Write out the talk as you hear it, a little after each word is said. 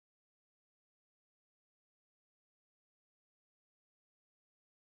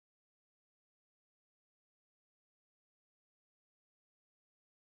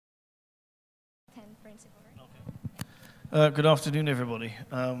Good afternoon, everybody.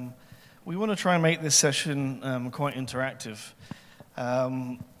 We want to try and make this session quite interactive.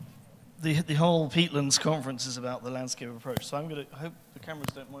 The whole Peatlands conference is about the landscape approach, so I hope the cameras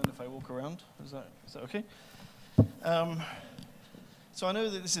don't mind if I walk around. Is that okay? So I know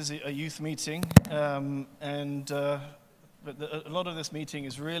that this is a youth meeting, but a lot of this meeting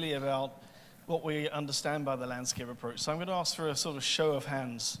is really about what we understand by the landscape approach. So I'm going to ask for a sort of show of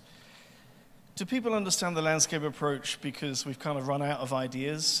hands. Do people understand the landscape approach because we've kind of run out of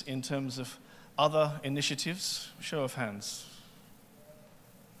ideas in terms of other initiatives? Show of hands.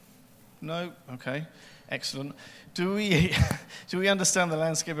 No? Okay. Excellent. Do we understand the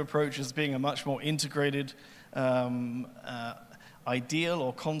landscape approach as being a much more integrated ideal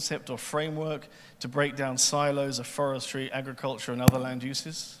or concept or framework to break down silos of forestry, agriculture, and other land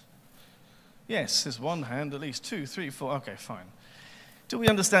uses? Yes, there's one hand, at least 2, 3, 4. Okay, fine. Do we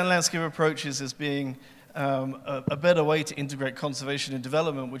understand landscape approaches as being a better way to integrate conservation and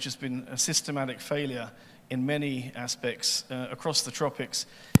development, which has been a systematic failure in many aspects across the tropics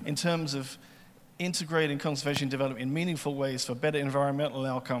in terms of integrating conservation and development in meaningful ways for better environmental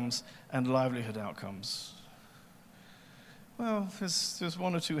outcomes and livelihood outcomes? Well, there's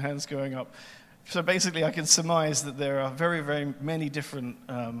 1 or 2 hands going up. So basically, I can surmise that there are very, very many different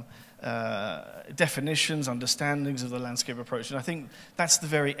definitions, understandings of the landscape approach. And I think that's the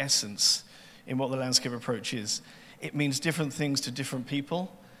very essence in what the landscape approach is. It means different things to different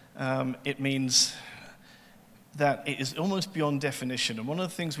people. It means that it is almost beyond definition. And one of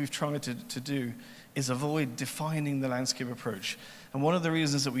the things we've tried to do is avoid defining the landscape approach. And one of the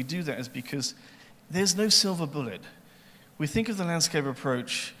reasons that we do that is because there's no silver bullet. We think of the landscape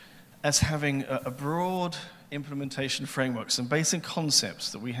approach as having a broad implementation framework, some basic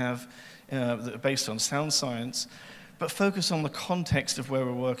concepts that we have that are based on sound science, but focus on the context of where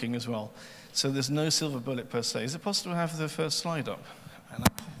we're working as well. So there's no silver bullet per se. Is it possible to have the first slide up? And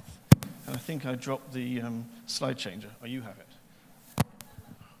I think I dropped the slide changer. Oh, you have it.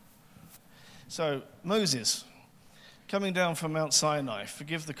 So Moses, coming down from Mount Sinai,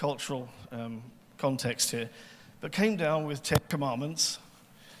 forgive the cultural context here, but came down with 10 commandments.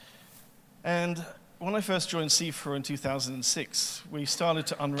 And when I first joined CIFRA in 2006, we started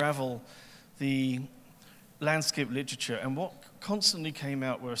to unravel the landscape literature, and what constantly came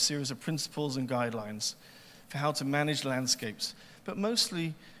out were a series of principles and guidelines for how to manage landscapes, but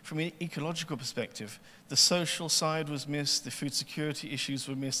mostly from an ecological perspective. The social side was missed, the food security issues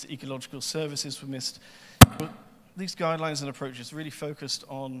were missed, the ecological services were missed. But these guidelines and approaches really focused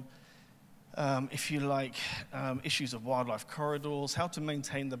on if you like, issues of wildlife corridors, how to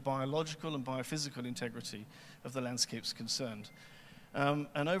maintain the biological and biophysical integrity of the landscapes concerned.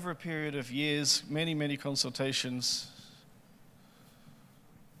 And over a period of years, many, many consultations.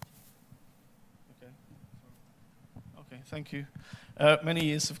 Okay, thank you. Many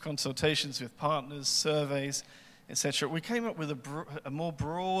years of consultations with partners, surveys, etc. We came up with a more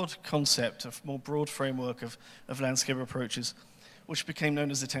broad concept, a more broad framework of landscape approaches, which became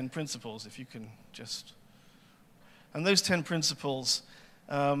known as the 10 principles, if you can just... And those 10 principles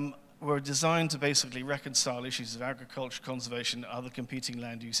were designed to basically reconcile issues of agriculture, conservation, and other competing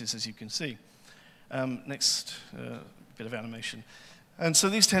land uses, as you can see. Next bit of animation. And so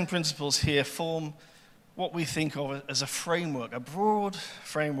these 10 principles here form what we think of as a framework, a broad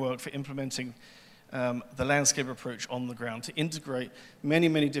framework for implementing the landscape approach on the ground to integrate many,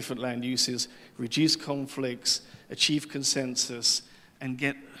 many different land uses, reduce conflicts, achieve consensus, and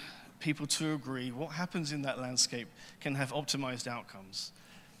get people to agree what happens in that landscape can have optimized outcomes.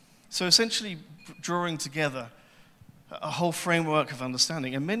 So essentially drawing together a whole framework of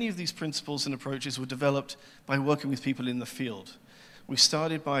understanding. And many of these principles and approaches were developed by working with people in the field. We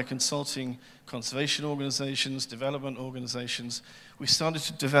started by consulting conservation organizations, development organizations. We started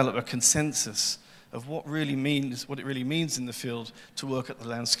to develop a consensus of what it really means in the field to work at the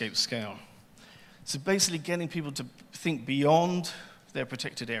landscape scale. So basically getting people to think beyond their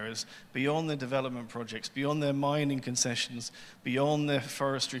protected areas, beyond their development projects, beyond their mining concessions, beyond their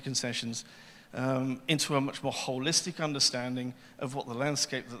forestry concessions, into a much more holistic understanding of what the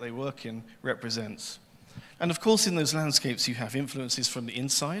landscape that they work in represents. And of course, in those landscapes, you have influences from the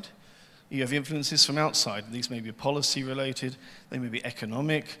inside, you have influences from outside. These may be policy related, they may be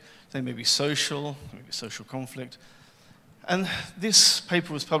economic, they may be social conflict. And this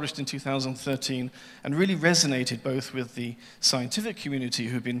paper was published in 2013 and really resonated both with the scientific community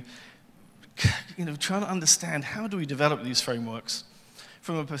who've been trying to understand how do we develop these frameworks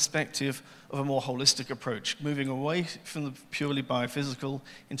from a perspective of a more holistic approach, moving away from the purely biophysical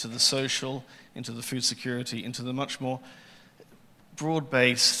into the social, into the food security, into the much more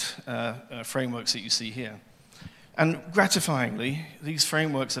broad-based frameworks that you see here. And gratifyingly, these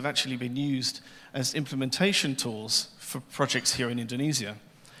frameworks have actually been used as implementation tools for projects here in Indonesia.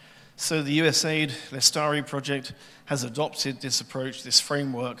 So the USAID Lestari project has adopted this approach, this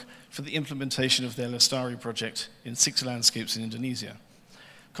framework, for the implementation of their Lestari project in 6 landscapes in Indonesia.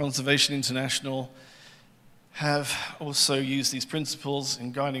 Conservation International have also used these principles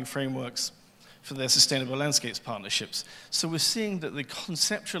in guiding frameworks for their sustainable landscapes partnerships. So we're seeing that the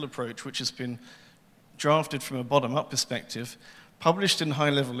conceptual approach, which has been drafted from a bottom-up perspective, published in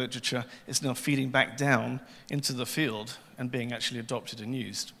high-level literature, is now feeding back down into the field and being actually adopted and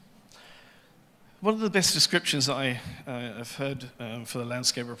used. One of the best descriptions that I have heard for the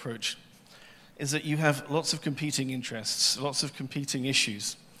landscape approach is that you have lots of competing interests, lots of competing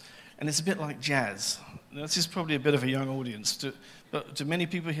issues, and it's a bit like jazz. Now, this is probably a bit of a young audience, but do many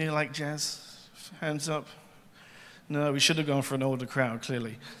people here like jazz? Hands up. No, we should have gone for an older crowd,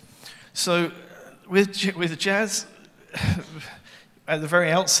 clearly. So with jazz, at the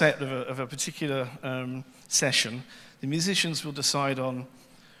very outset of a particular session, the musicians will decide on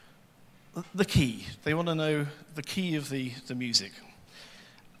the key. They want to know the key of the music.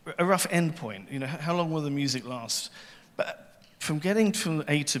 A rough endpoint, how long will the music last? But from getting from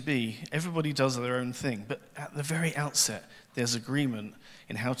A to B, everybody does their own thing. But at the very outset, there's agreement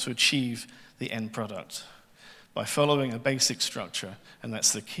in how to achieve the end product by following a basic structure, and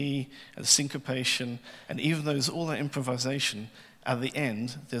that's the key and the syncopation, and even though there's all that improvisation, at the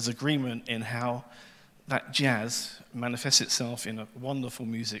end, there's agreement in how that jazz manifests itself in a wonderful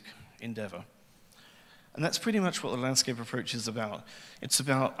music endeavor. And that's pretty much what the landscape approach is about. It's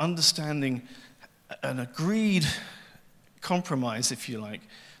about understanding an agreed compromise, if you like,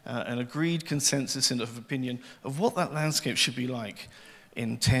 an agreed consensus of opinion of what that landscape should be like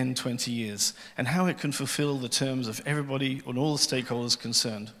in 10, 20 years, and how it can fulfill the terms of everybody and all the stakeholders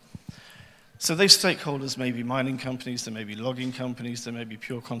concerned. So those stakeholders may be mining companies, there may be logging companies, there may be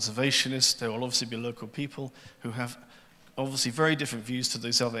pure conservationists, there will obviously be local people who have obviously very different views to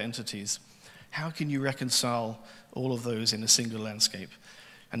those other entities. How can you reconcile all of those in a single landscape?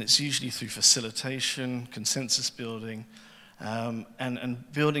 And it's usually through facilitation, consensus building,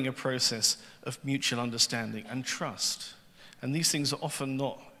 and building a process of mutual understanding and trust. And these things are often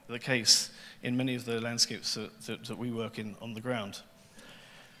not the case in many of the landscapes that we work in on the ground.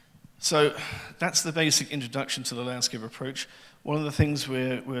 So that's the basic introduction to the landscape approach. One of the things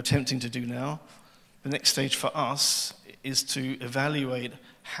we're attempting to do now, the next stage for us, is to evaluate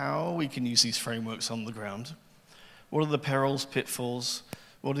how we can use these frameworks on the ground. What are the perils, pitfalls?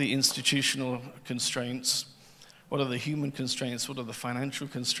 What are the institutional constraints? What are the human constraints? What are the financial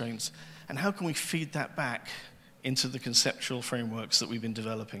constraints? And how can we feed that back into the conceptual frameworks that we've been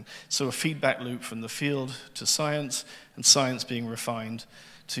developing? So a feedback loop from the field to science, and science being refined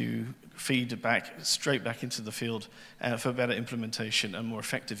to feed back, straight back into the field for better implementation and more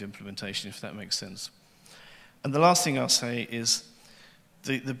effective implementation, if that makes sense. And the last thing I'll say is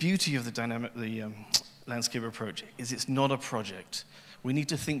the beauty of the landscape approach is it's not a project. We need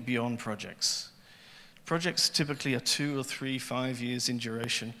to think beyond projects. Projects typically are 2 or 3, 5 years in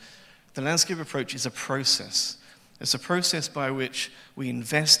duration. The landscape approach is a process. It's a process by which we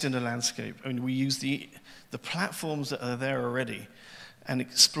invest in a landscape and we use the platforms that are there already and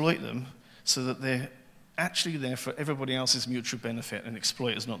exploit them so that they're actually there for everybody else's mutual benefit. And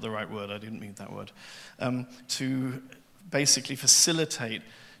exploit is not the right word, I didn't mean that word. To basically facilitate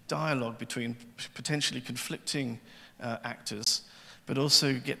dialogue between potentially conflicting actors, but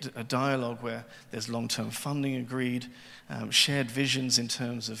also get a dialogue where there's long-term funding agreed, shared visions in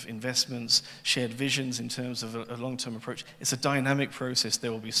terms of investments, shared visions in terms of a long-term approach. It's a dynamic process.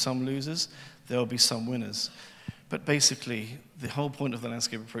 There will be some losers, there will be some winners. But basically, the whole point of the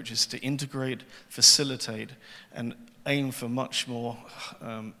landscape approach is to integrate, facilitate, and aim for much more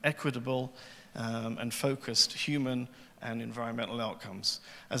equitable and focused human and environmental outcomes,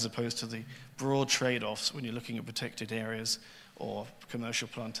 as opposed to the broad trade-offs when you're looking at protected areas or commercial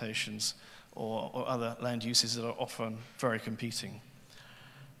plantations or other land uses that are often very competing.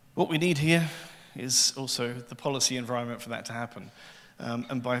 What we need here is also the policy environment for that to happen.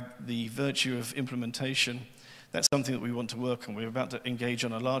 And by the virtue of implementation, that's something that we want to work on. We're about to engage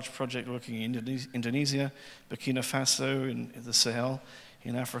on a large project working in Indonesia, Burkina Faso in the Sahel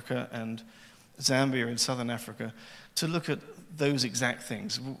in Africa, and Zambia in southern Africa, to look at those exact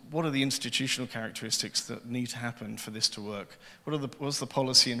things. What are the institutional characteristics that need to happen for this to work? What's the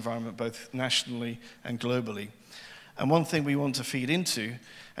policy environment, both nationally and globally? And one thing we want to feed into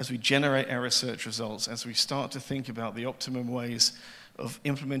as we generate our research results, as we start to think about the optimum ways of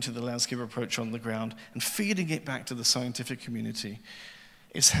implementing the landscape approach on the ground and feeding it back to the scientific community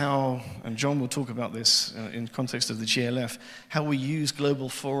is how, and John will talk about this in context of the GLF, how we use global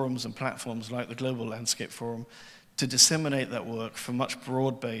forums and platforms like the Global Landscape Forum to disseminate that work for much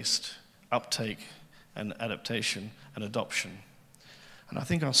broad-based uptake and adaptation and adoption. And I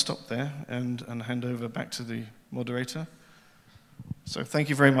think I'll stop there and hand over back to the moderator. So thank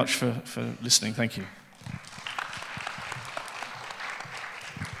you very much for listening. Thank you.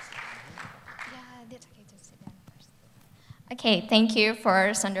 Okay, thank you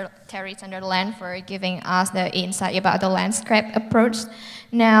for Terry Sunderland for giving us the insight about the landscape approach.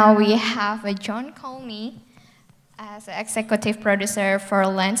 Now we have John Colney as Executive Producer for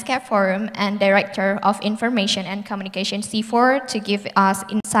Landscape Forum and Director of Information and Communication C4 to give us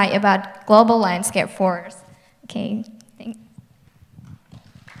insight about Global Landscape Forums. Okay,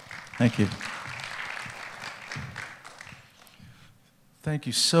 Thank you. Thank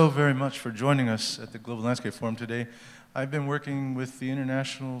you so very much for joining us at the Global Landscape Forum today. I've been working with the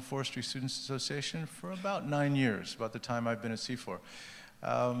International Forestry Students Association for about 9 years, about the time I've been at C4.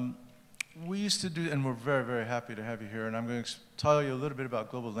 We used to do, and we're very, very happy to have you here, and I'm going to tell you a little bit about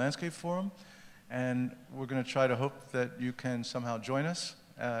Global Landscape Forum, and we're going to try to hope that you can somehow join us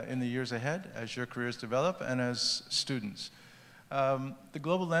in the years ahead as your careers develop and as students. The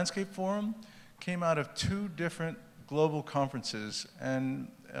Global Landscape Forum came out of 2 different global conferences, and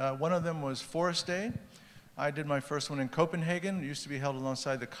one of them was Forest Day. I did my first one in Copenhagen. It used to be held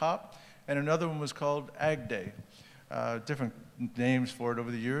alongside the COP, and another one was called Ag Day. Different names for it over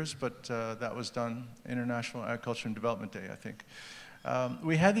the years, but that was done International Agriculture and Development Day, I think.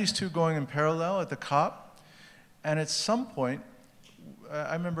 We had these 2 going in parallel at the COP, and at some point,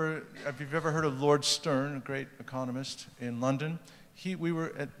 I remember, if you've ever heard of Lord Stern, a great economist in London, we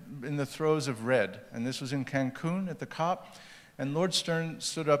were in the throes of red, and this was in Cancun at the COP, and Lord Stern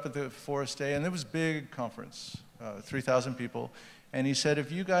stood up at the Forest Day, and it was a big conference, 3,000 people, and he said,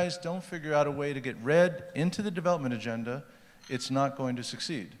 if you guys don't figure out a way to get red into the development agenda, it's not going to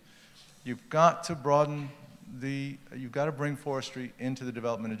succeed. You've got to broaden you've got to bring forestry into the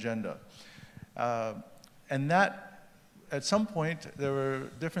development agenda. And that, at some point, there were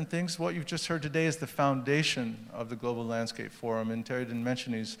different things. What you've just heard today is the foundation of the Global Landscape Forum, and Terry didn't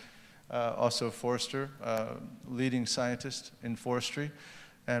mention he's also a forester, leading scientist in forestry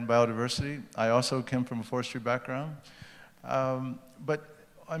and biodiversity. I also came from a forestry background. But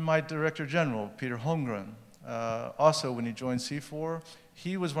my Director General, Peter Holmgren, also when he joined C4,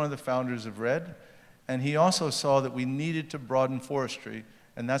 he was one of the founders of RED, and he also saw that we needed to broaden forestry,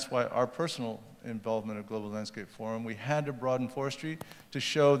 and that's why our personal involvement of Global Landscape Forum, we had to broaden forestry to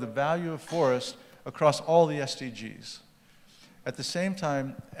show the value of forest across all the SDGs. At the same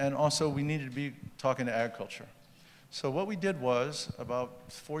time, and also we needed to be talking to agriculture. So what we did was,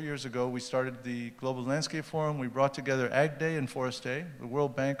 about 4 years ago, we started the Global Landscape Forum. We brought together Ag Day and Forest Day. The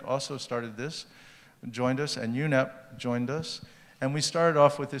World Bank also started this, joined us, and UNEP joined us. And we started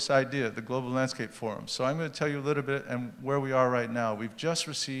off with this idea, the Global Landscape Forum. So I'm going to tell you a little bit and where we are right now. We've just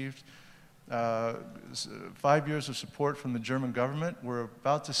received 5 years of support from the German government. We're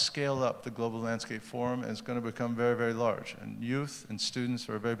about to scale up the Global Landscape Forum, and it's going to become very, very large. And youth and students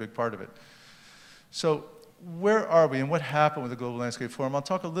are a very big part of it. So where are we and what happened with the Global Landscape Forum? I'll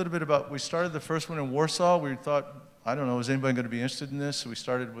talk a little bit about, we started the first one in Warsaw. We thought, I don't know, is anybody going to be interested in this? So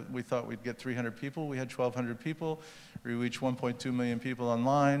we thought we'd get 300 people. We had 1,200 people. We reached 1.2 million people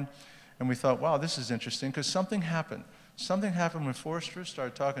online. And we thought, wow, this is interesting, because something happened. Something happened when foresters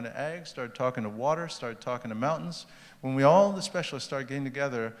started talking to ag, started talking to water, started talking to mountains. When all the specialists started getting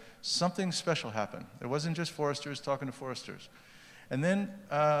together, something special happened. It wasn't just foresters talking to foresters. And then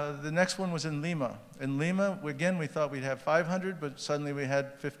the next one was in Lima. In Lima, again, we thought we'd have 500, but suddenly we had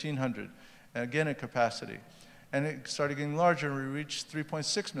 1,500, again at capacity. And it started getting larger, and we reached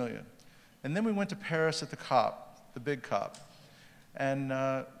 3.6 million. And then we went to Paris at the COP, the big COP. And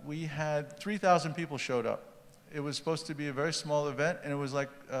we had 3,000 people showed up. It was supposed to be a very small event, and it was like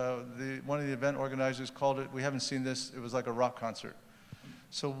one of the event organizers called it, we haven't seen this, it was like a rock concert.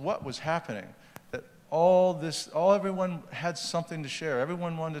 So what was happening? That everyone had something to share.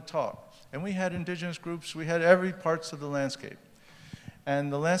 Everyone wanted to talk. And we had indigenous groups, we had every parts of the landscape.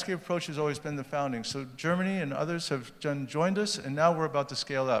 And the landscape approach has always been the founding. So Germany and others have joined us, and now we're about to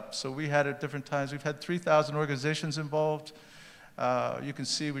scale up. So we had at different times, we've had 3,000 organizations involved. You can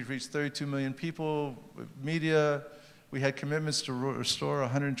see we've reached 32 million people, media. We had commitments to restore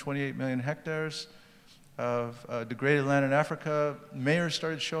 128 million hectares of degraded land in Africa. Mayors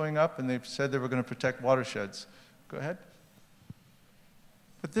started showing up, and they said they were going to protect watersheds. Go ahead.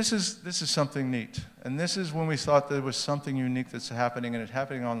 But this is something neat. And this is when we thought there was something unique that's happening, and it's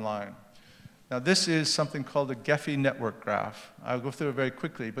happening online. Now, this is something called a Gephi network graph. I'll go through it very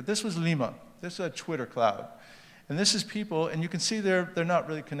quickly. But this was Lima. This is a Twitter cloud. And this is people, and you can see they're not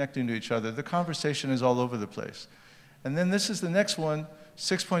really connecting to each other. The conversation is all over the place. And then this is the next one,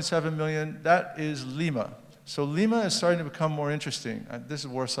 6.7 million. That is Lima. So Lima is starting to become more interesting. This is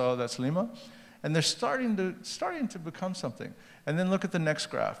Warsaw, that's Lima. And they're starting to become something. And then look at the next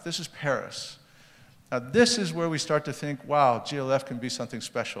graph. This is Paris. Now this is where we start to think, wow, GLF can be something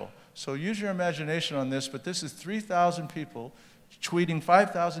special. So use your imagination on this, but this is 3,000 people tweeting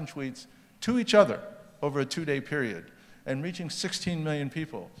 5,000 tweets to each other over a 2-day period and reaching 16 million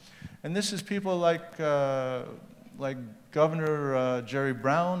people. And this is people like Governor Jerry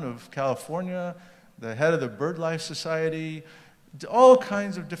Brown of California, the head of the BirdLife Society, all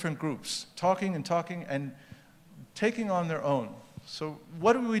kinds of different groups talking and taking on their own. So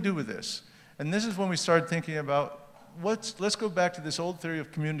what do we do with this? And this is when we started thinking about, let's go back to this old theory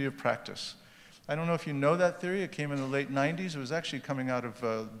of community of practice. I don't know if you know that theory. It came in the late 90s. It was actually coming out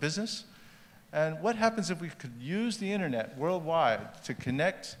of business. And what happens if we could use the internet worldwide to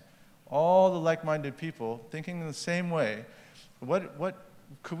connect all the like-minded people thinking in the same way? What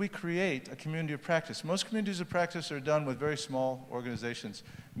could we create a community of practice? Most communities of practice are done with very small organizations.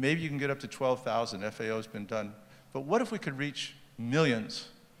 Maybe you can get up to 12,000. FAO has been done. But what if we could reach millions?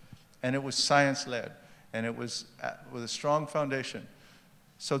 And it was science-led, and it was with a strong foundation.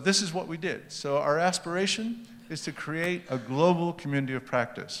 So this is what we did. So our aspiration is to create a global community of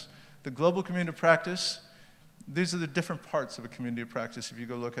practice. The global community of practice, these are the different parts of a community of practice if you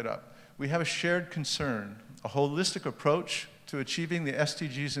go look it up. We have a shared concern, a holistic approach to achieving the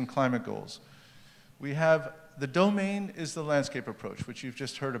SDGs and climate goals. We have, the domain is the landscape approach, which you've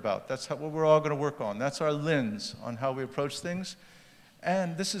just heard about. That's what we're all going to work on. That's our lens on how we approach things.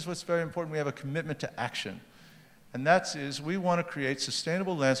 And this is what's very important. We have a commitment to action. And that is, we want to create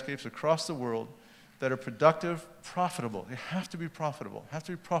sustainable landscapes across the world that are productive, profitable. They have to be profitable. Have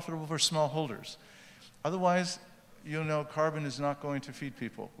to be profitable for smallholders. Otherwise, you know, carbon is not going to feed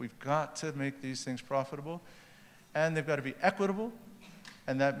people. We've got to make these things profitable. And they've got to be equitable,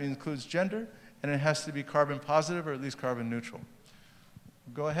 and that includes gender, and it has to be carbon positive or at least carbon neutral.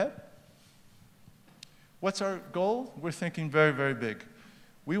 Go ahead. What's our goal? We're thinking very, very big.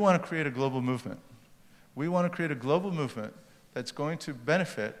 We want to create a global movement. We want to create a global movement that's going to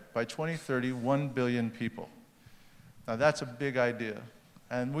benefit, by 2030, 1 billion people. Now that's a big idea.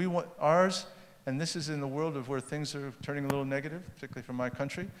 And we want ours, and this is in the world of where things are turning a little negative, particularly for my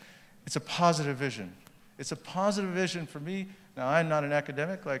country, it's a positive vision. It's a positive vision for me. Now I'm not an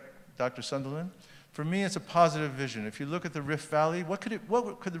academic like Dr. Sunderland. For me, it's a positive vision. If you look at the Rift Valley, what could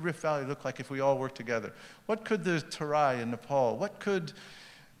the Rift Valley look like if we all worked together? What could the Terai in Nepal, what could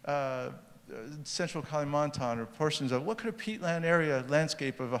Central Kalimantan or portions of, what could a peatland area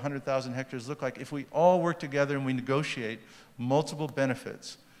landscape of 100,000 hectares look like if we all work together and we negotiate multiple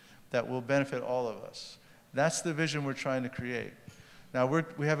benefits that will benefit all of us? That's the vision we're trying to create. Now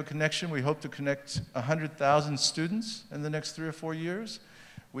we have a connection. We hope to connect 100,000 students in the next 3 or 4 years.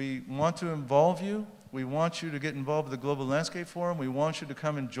 We want to involve you. We want you to get involved with the Global Landscape Forum. We want you to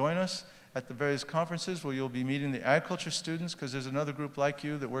come and join us at the various conferences where you'll be meeting the agriculture students, because there's another group like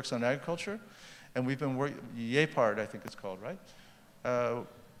you that works on agriculture. And we've been working, YAPARD, I think it's called, right?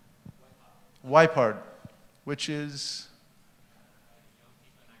 YPARD, which is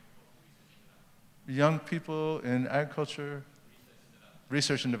Young People in Agriculture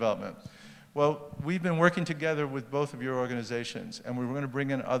Research and Development. Well, we've been working together with both of your organizations, and we're going to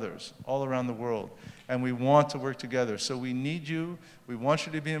bring in others all around the world. And we want to work together. So we need you. We want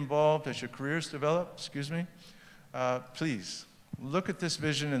you to be involved as your careers develop. Excuse me. Please, look at this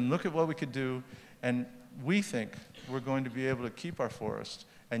vision and look at what we could do. And we think we're going to be able to keep our forests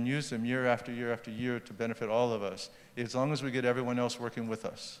and use them year after year after year to benefit all of us, as long as we get everyone else working with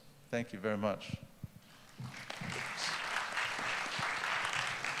us. Thank you very much.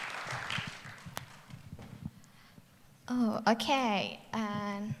 Oh, okay.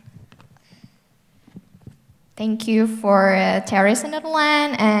 Thank you for Terry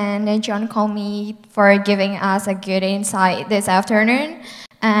Sunderland and John Comey for giving us a good insight this afternoon.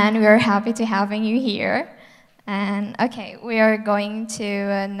 And we're happy to having you here. And okay, we are going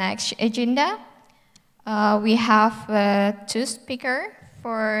to next agenda. We have 2 speakers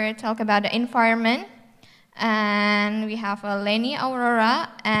for talk about the environment. And we have Leni Aurora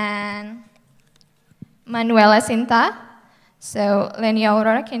and Manuela Cinta. So, Leni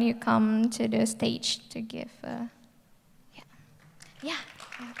Aurora, can you come to the stage to give? Yeah.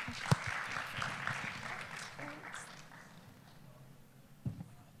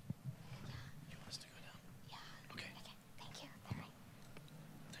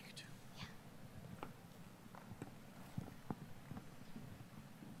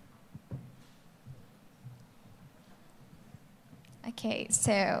 Okay,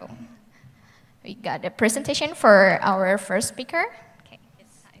 so we got a presentation for our first speaker. Okay.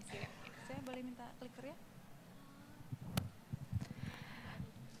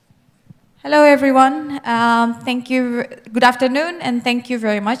 Hello, everyone. Thank you. Good afternoon, and thank you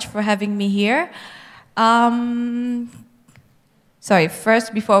very much for having me here. Sorry,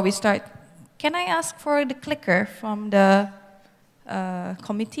 first, before we start, can I ask for the clicker from the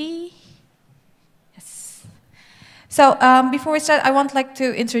committee? Yes. So before we start, I would like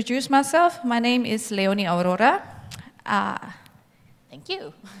to introduce myself. My name is Leonie Aurora. Thank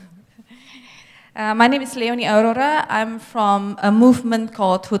you. My name is Leonie Aurora. I'm from a movement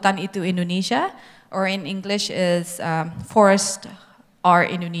called Hutan Itu Indonesia, or in English is Forest are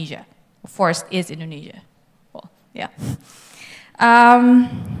Indonesia. Forest is Indonesia. Well, yeah.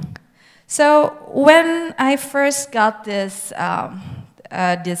 So when I first got this,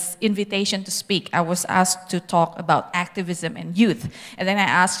 this invitation to speak, I was asked to talk about activism and youth. And then I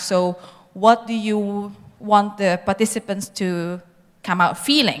asked, so what do you want the participants to come out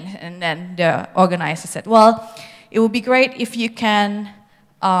feeling? And then the organizer said, well, it would be great if you can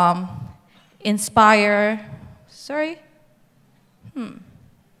inspire, sorry? Oh,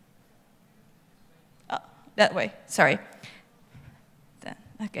 that way, sorry.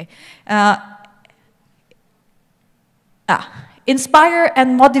 Okay. Inspire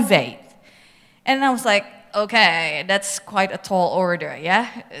and motivate. And I was like, okay, that's quite a tall order, yeah?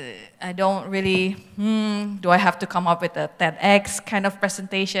 I don't really, do I have to come up with a TEDx kind of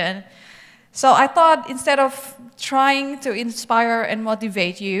presentation? So I thought instead of trying to inspire and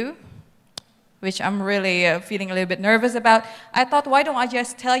motivate you, which I'm really feeling a little bit nervous about, I thought, why don't I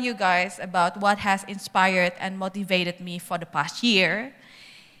just tell you guys about what has inspired and motivated me for the past year,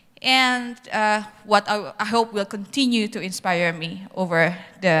 and what I hope will continue to inspire me over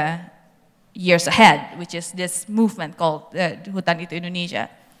the years ahead, which is this movement called Hutan Itu Indonesia.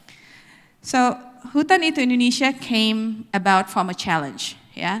 So Hutan Itu Indonesia came about from a challenge.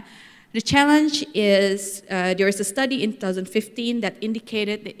 Yeah, the challenge is there is a study in 2015 that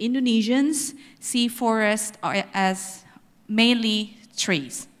indicated that Indonesians see forests as mainly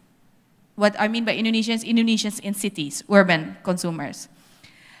trees. What I mean by Indonesians, Indonesians in cities, urban consumers.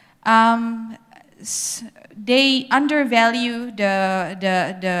 They undervalue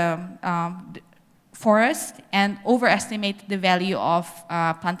the forest and overestimate the value of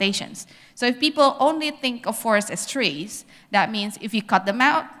plantations. So if people only think of forests as trees, that means if you cut them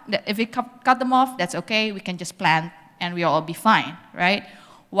out, if we cut them off, that's okay, we can just plant and we'll all be fine, right?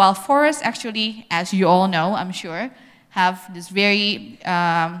 While forests actually, as you all know, I'm sure, have this very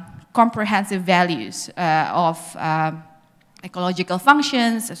comprehensive values of ecological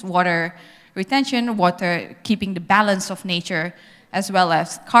functions, as water retention, water keeping the balance of nature, as well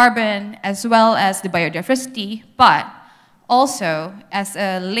as carbon, as well as the biodiversity, but also as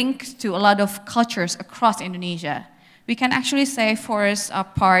a link to a lot of cultures across Indonesia. We can actually say forests are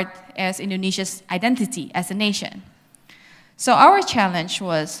part as Indonesia's identity as a nation. So our challenge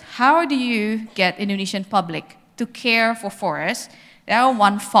was, how do you get Indonesian public to care for forests that are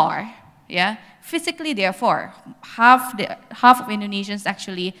one far, yeah? Physically, therefore, half of Indonesians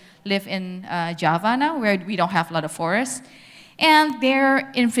actually live in Java now, where we don't have a lot of forests, and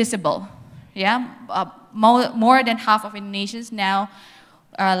they're invisible. Yeah, more than half of Indonesians now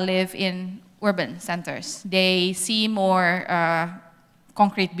live in urban centers. They see more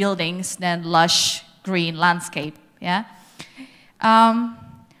concrete buildings than lush green landscape. Yeah.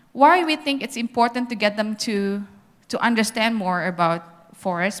 Why we think it's important to get them to understand more about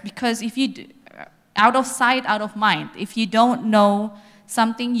forests? Because if you out of sight, out of mind. If you don't know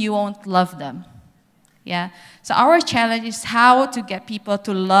something, you won't love them. Yeah. So our challenge is how to get people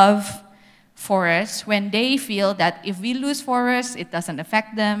to love forests when they feel that if we lose forests, it doesn't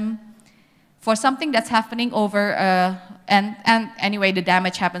affect them. For something that's happening over, and anyway, the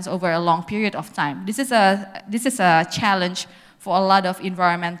damage happens over a long period of time. This is a challenge for a lot of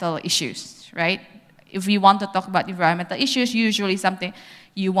environmental issues, right? If we want to talk about environmental issues, usually something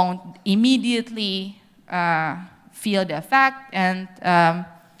you won't immediately feel the effect, and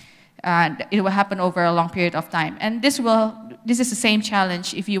it will happen over a long period of time. And this is the same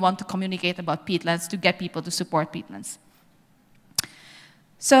challenge if you want to communicate about peatlands, to get people to support peatlands.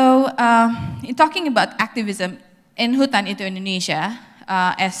 So in talking about activism in Hutan Itu Indonesia,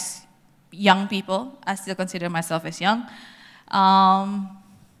 as young people, I still consider myself as young.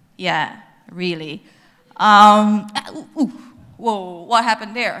 Yeah, really. Whoa, what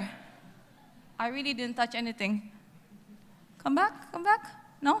happened there? I really didn't touch anything. Come back, come back?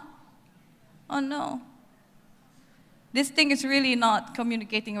 No? Oh no. This thing is really not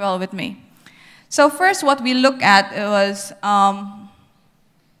communicating well with me. So first what we looked at was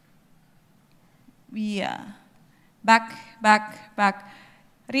we, back.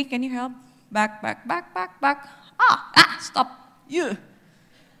 Rick, can you help? Back. Stop. You.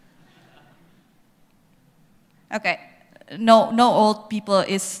 Okay. No old people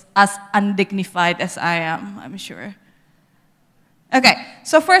is as undignified as I am, I'm sure. Okay,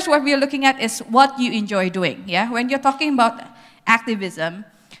 so first what we're looking at is what you enjoy doing, yeah? When you're talking about activism,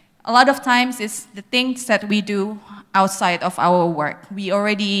 a lot of times it's the things that we do outside of our work. We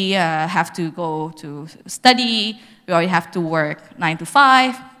already have to go to study, we already have to work 9 to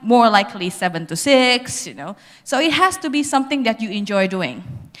 5, more likely 7 to 6, you know? So it has to be something that you enjoy doing.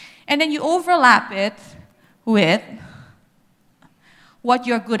 And then you overlap it with what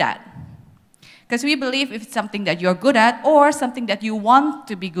you're good at. Because we believe if it's something that you're good at or something that you want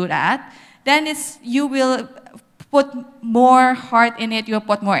to be good at, then you will put more heart in it, you'll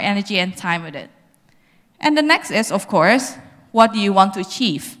put more energy and time with it. And the next is, of course, what do you want to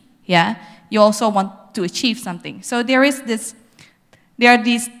achieve? Yeah? You also want to achieve something. So there are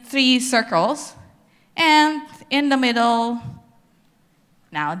these 3 circles, and in the middle,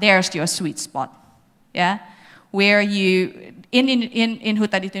 now there's your sweet spot. Yeah? Where you, in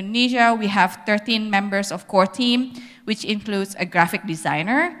Hutan Indonesia, we have 13 members of core team, which includes a graphic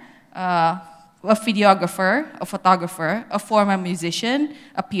designer, a videographer, a photographer, a former musician,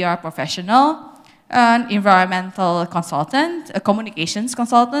 a PR professional, an environmental consultant, a communications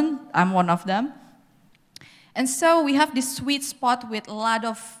consultant. I'm one of them. And so we have this sweet spot with a lot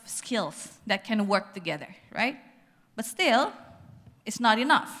of skills that can work together, right? But still, it's not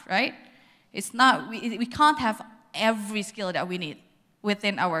enough, right? It's not, we can't have every skill that we need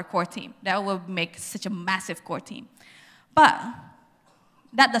within our core team. That will make such a massive core team. But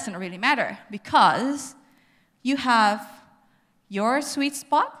that doesn't really matter because you have your sweet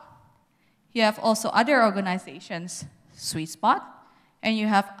spot, you have also other organizations' sweet spot, and you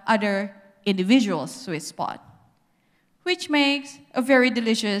have other individuals' sweet spot, which makes a very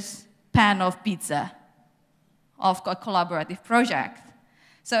delicious pan of pizza of a collaborative project.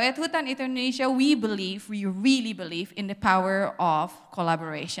 So at Hutan Indonesia, we really believe in the power of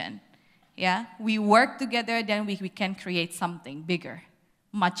collaboration. Yeah? We work together, then we can create something bigger,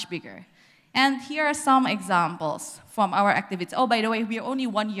 much bigger. And here are some examples from our activities. Oh, by the way, we are only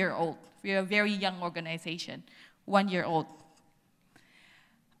 1 year old. We are a very young organization, 1 year old.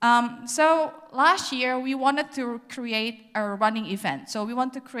 So last year, we wanted to create a running event. So we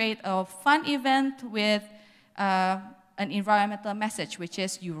want to create a fun event with an environmental message, which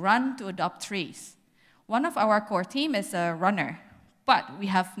is you run to adopt trees. One of our core team is a runner, but we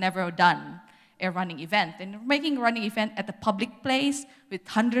have never done a running event. And making a running event at a public place with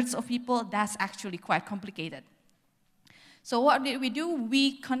hundreds of people, that's actually quite complicated. So what did we do?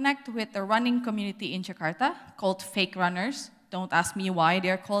 We connect with a running community in Jakarta called Fake Runners. Don't ask me why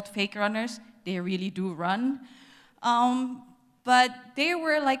they're called Fake Runners. They really do run. But they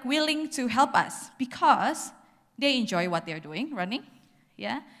were like willing to help us because they enjoy what they're doing, running.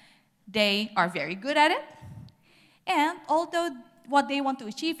 Yeah? They are very good at it. And although what they want to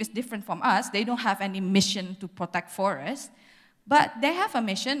achieve is different from us, they don't have any mission to protect forests, but they have a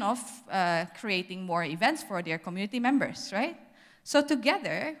mission of creating more events for their community members, right? So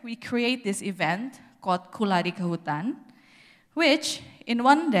together, we create this event called Kulari ke Hutan, which in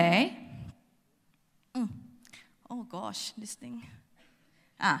one day, oh gosh, this thing.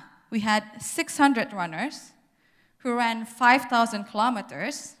 We had 600 runners who ran 5,000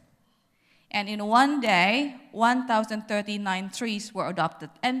 kilometers, and in one day, 1,039 trees were adopted.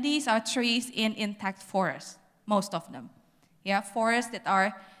 And these are trees in intact forests, most of them. Yeah, forests that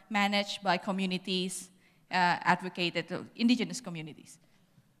are managed by communities, advocated to indigenous communities.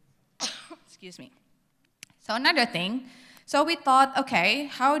 Excuse me. So another thing, so we thought, okay,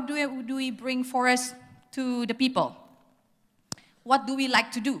 how do we bring forests to the people? What do we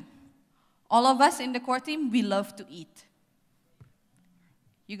like to do? All of us in the core team, we love to eat.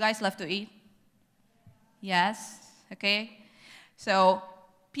 You guys love to eat? Yes, okay. So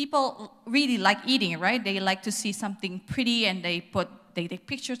people really like eating, right? They like to see something pretty and they take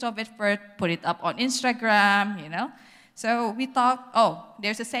pictures of it first, put it up on Instagram, you know. So we thought, oh,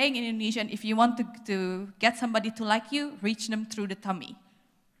 there's a saying in Indonesian, if you want to get somebody to like you, reach them through the tummy,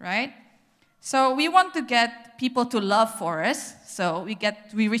 right? So we want to get people to love forests, so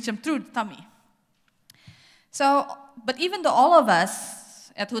we reach them through the tummy. So, but even though all of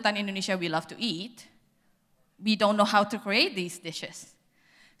us at Hutan Indonesia, we love to eat, we don't know how to create these dishes.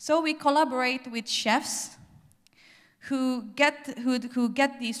 So we collaborate with chefs who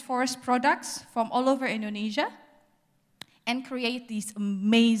get these forest products from all over Indonesia and create these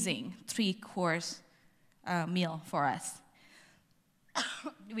amazing 3-course meal for us.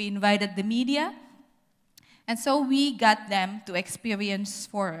 We invited the media And so we got them to experience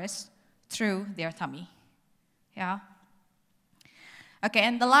forest through their tummy. Yeah. Okay,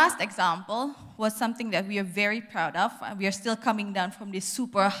 and the last example was something that we are very proud of. We are still coming down from this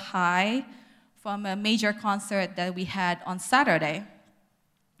super high from a major concert that we had on Saturday,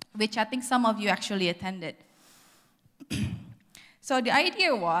 which I think some of you actually attended. So the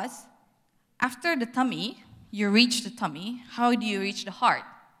idea was, after the tummy, you reach the tummy, how do you reach the heart?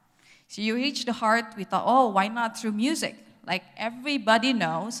 So you reach the heart, we thought, oh, why not through music? Like everybody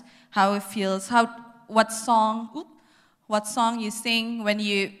knows how it feels, what song you sing when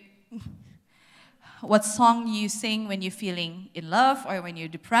you're feeling in love or when you're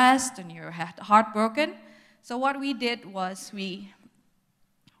depressed and you're heartbroken. So what we did was we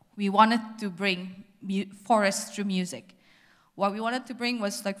wanted to bring forest through music. What we wanted to bring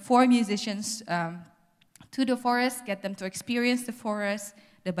was like 4 musicians to the forest, get them to experience the forest,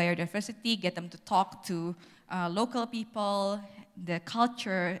 the biodiversity, get them to talk to local people, the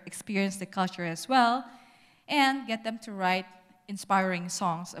culture, experience the culture as well, and get them to write inspiring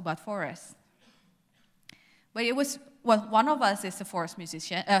songs about forests. But it was, well, one of us is a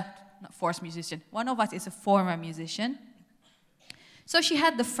one of us is a former musician. So she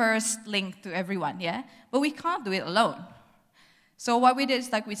had the first link to everyone, yeah? But we can't do it alone. So what we did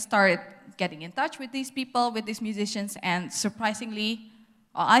is like we started getting in touch with these people, with these musicians, and surprisingly,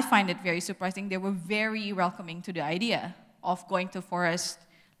 I find it very surprising, they were very welcoming to the idea of going to forest,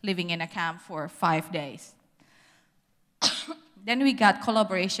 living in a camp for 5 days. Then we got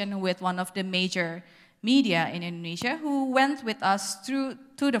collaboration with one of the major media in Indonesia who went with us to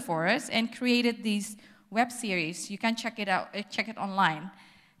the forest and created these web series. You can check it out, check it online.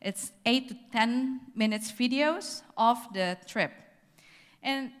 It's 8 to 10 minutes videos of the trip.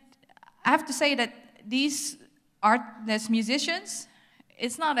 And I have to say that these musicians,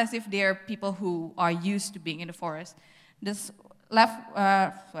 it's not as if they're people who are used to being in the forest. This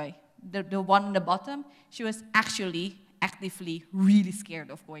the one on the bottom, she was actually actively really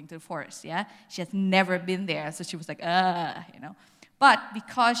scared of going to the forest, yeah? She has never been there, so she was like, you know. But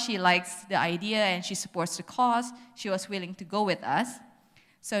because she likes the idea and she supports the cause, she was willing to go with us.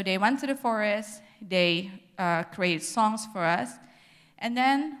 So they went to the forest, they created songs for us, and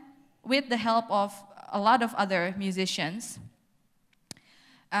then with the help of a lot of other musicians,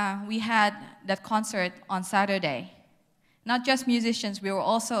 we had that concert on Saturday. Not just musicians, we were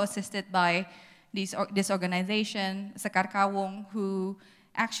also assisted by this organization, Sekar Kawung, who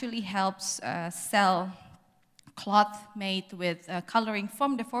actually helps sell cloth made with coloring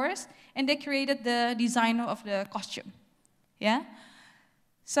from the forest, and they created the design of the costume. Yeah?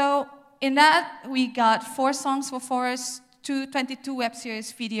 So in that, we got 4 songs for forest, 22 web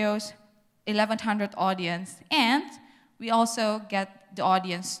series videos, 1,100 audience, and we also get the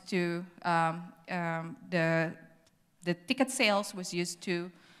audience to, the ticket sales was used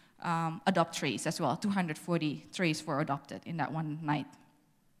to adopt trees as well. 240 trees were adopted in that one night.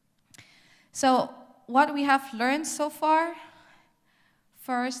 So what we have learned so far,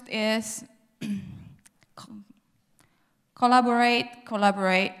 first is collaborate,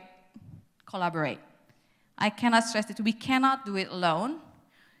 collaborate, collaborate. I cannot stress it. We cannot do it alone.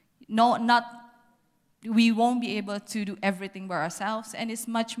 We won't be able to do everything by ourselves, and it's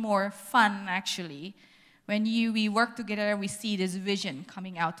much more fun, actually, when we work together, we see this vision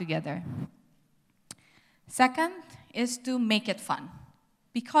coming out together. Second is to make it fun.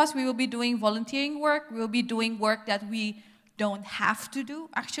 Because we will be doing volunteering work, we will be doing work that we don't have to do,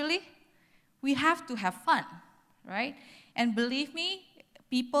 actually. We have to have fun, right? And believe me,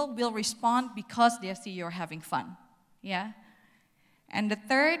 people will respond because they see you're having fun, yeah? And the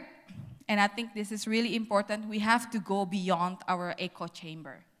third, and I think this is really important, we have to go beyond our echo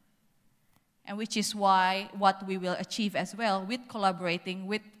chamber. And which is what we will achieve as well with collaborating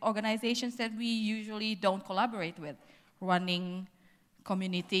with organizations that we usually don't collaborate with, running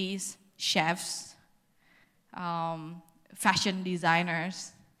communities, chefs, fashion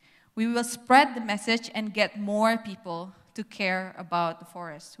designers. We will spread the message and get more people to care about the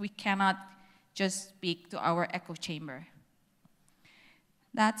forest. We cannot just speak to our echo chamber.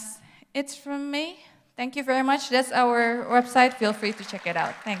 That's it from me. Thank you very much. That's our website. Feel free to check it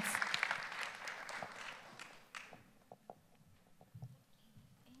out. Thanks.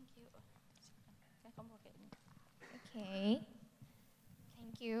 Okay.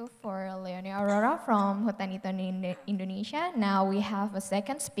 Thank you for Leonie Aurora from Hutan Iton Indonesia. Now we have a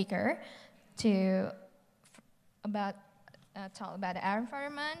second speaker to talk about our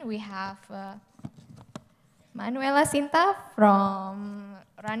environment. We have Manuela Sinta from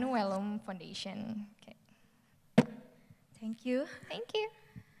Ranuelum Foundation. Okay. Thank you. Thank you.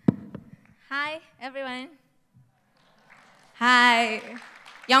 Hi, everyone. Hi.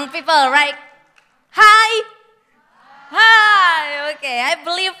 Young people, right? Hi. Hi. Okay, I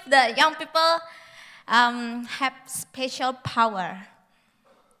believe that young people have special power.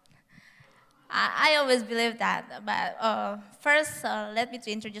 I always believe that. But first, let me to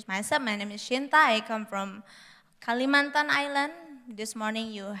introduce myself. My name is Shinta. I come from Kalimantan Island. This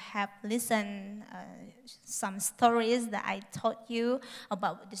morning you have listened some stories that I told you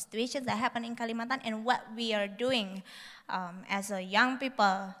about the situations that happen in Kalimantan and what we are doing as a young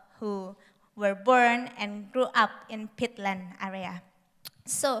people who were born and grew up in peatland area.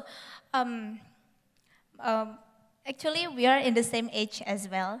 So actually we are in the same age as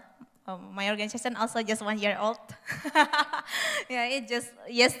well. My organization also just 1 year old. Yeah, it just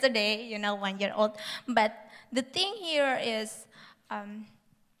yesterday, 1 year old. But the thing here is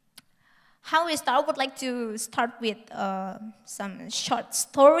how we start. I would like to start with some short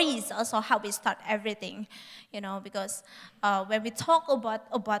stories, also how we start everything, because when we talk about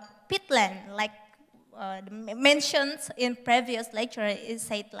peatland, like mentioned in previous lecture, it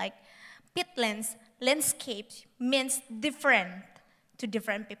said like peatlands, landscape means different to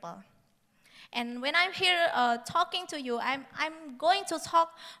different people. And when I'm here talking to you, I'm going to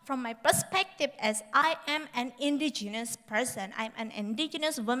talk from my perspective as I am an indigenous person. I'm an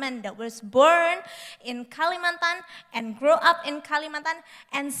indigenous woman that was born in Kalimantan and grew up in Kalimantan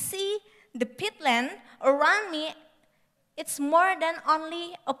and see the peatland around me. It's more than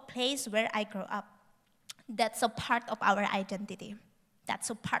only a place where I grew up. That's a part of our identity. That's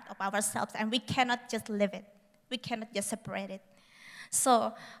a part of ourselves, and we cannot just live it. We cannot just separate it.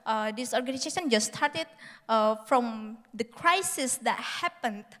 So this organization just started from the crisis that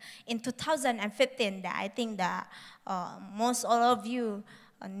happened in 2015. That I think that most all of you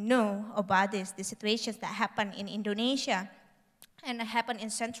know about this, the situations that happened in Indonesia and happened in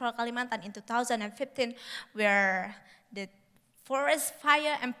Central Kalimantan in 2015, where the forest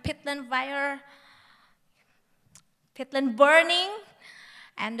fire and peatland fire, peatland burning,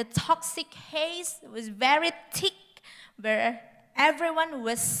 and the toxic haze was very thick, where everyone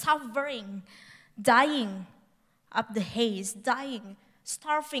was suffering, dying of the haze, dying,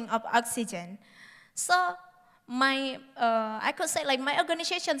 starving of oxygen. So I could say like my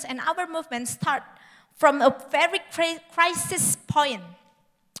organizations and our movement start from a very crisis point.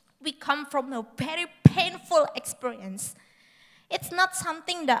 We come from a very painful experience. It's not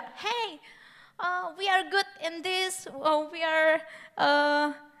something that, hey, we are good in this, we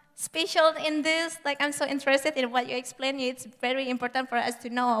are special in this, like I'm so interested in what you explain. It's very important for us to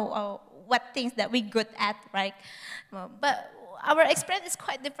know what things that we're good at, right? But our experience is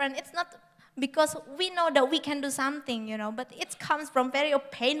quite different. It's not because we know that we can do something, but it comes from very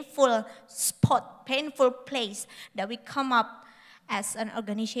painful spot, painful place that we come up as an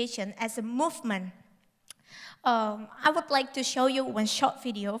organization, as a movement. I would like to show you one short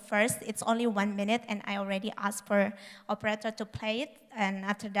video first. It's only 1 minute, and I already asked for operator to play it. And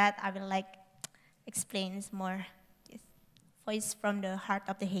after that, I will explain more. Voice from the heart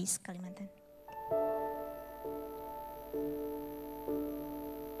of the haze, Kalimantan.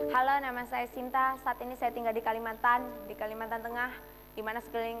 Halo, nama saya Sinta. Saat ini saya tinggal di Kalimantan Tengah, di mana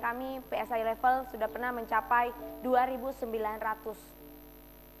sekeliling kami PSI level sudah pernah mencapai 2.900.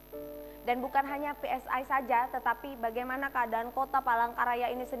 Dan bukan hanya PSI saja, tetapi bagaimana keadaan kota Palangkaraya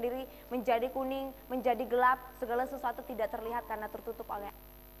ini sendiri menjadi kuning, menjadi gelap, segala sesuatu tidak terlihat karena tertutup oleh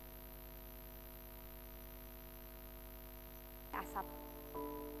asap.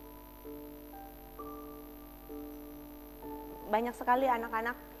 Banyak sekali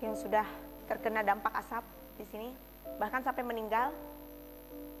anak-anak yang sudah terkena dampak asap di sini, bahkan sampai meninggal.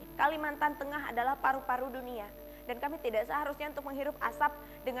 Kalimantan Tengah adalah paru-paru dunia. Dan kami tidak seharusnya untuk menghirup asap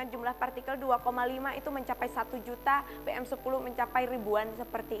dengan jumlah partikel 2,5 itu mencapai 1 juta, PM10 mencapai ribuan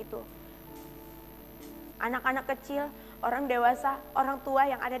seperti itu. Anak-anak kecil, orang dewasa, orang tua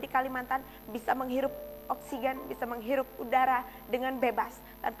yang ada di Kalimantan bisa menghirup oksigen, bisa menghirup udara dengan bebas,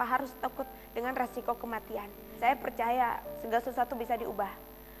 tanpa harus takut dengan resiko kematian. Saya percaya segala sesuatu bisa diubah.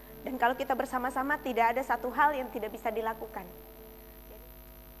 Dan kalau kita bersama-sama tidak ada satu hal yang tidak bisa dilakukan.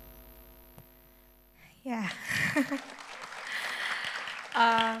 Ya,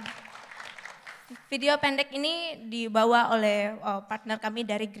 video pendek ini dibawa oleh partner kami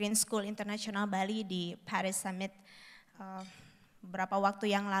dari Green School International Bali di Paris Summit beberapa waktu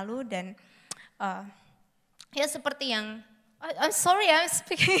yang lalu. Dan ya seperti yang, I'm sorry, I'm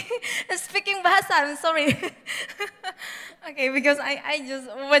speaking bahasa, I'm sorry. Okay, because I just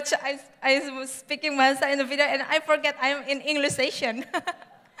watch, I was speaking bahasa in the video and I forget I'm in English session.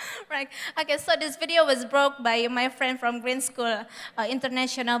 Right. Okay, so this video was brought by my friend from Green School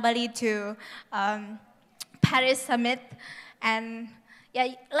International Bali to Paris Summit. And yeah,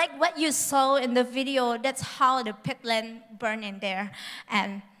 like what you saw in the video, that's how the peatland burned in there.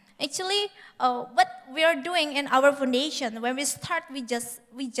 And actually, what we are doing in our foundation, when we start, we just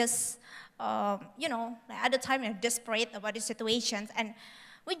you know, at the time we're desperate about the situations, and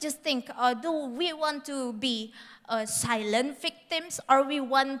we just think, do we want to be silent victims, or we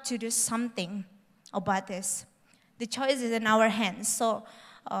want to do something about this? The choice is in our hands. So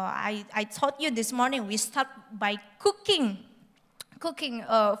I taught you this morning, we start by cooking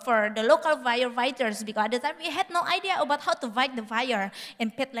for the local firefighters, because at the time we had no idea about how to fight the fire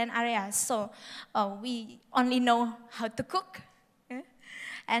in peatland areas. So we only know how to cook.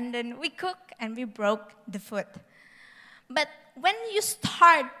 And then we cook and we broke the food. But when you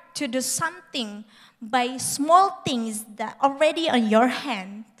start to do something by small things that are already on your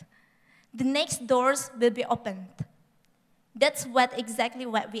hand, the next doors will be opened. That's exactly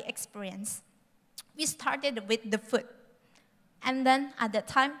what we experienced. We started with the food. And then at that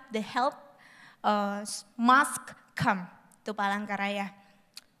time, the help mask come to Palangkaraya.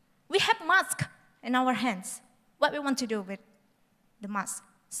 We have mask in our hands. What we want to do with the mask?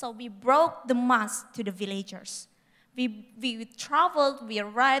 So we brought the mask to the villagers. We traveled, we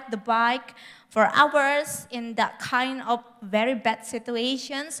ride the bike for hours in that kind of very bad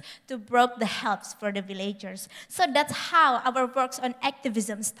situations to bring the helps for the villagers. So that's how our works on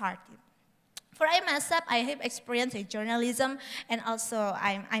activism started. For myself, I have experience in journalism, and also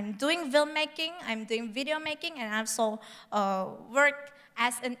I'm doing filmmaking, I'm doing video making, and I also work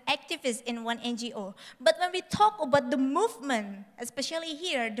as an activist in one NGO. But when we talk about the movement, especially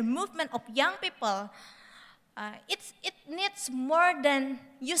here, the movement of young people, it needs more than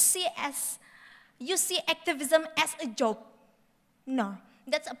you see activism as a joke. No,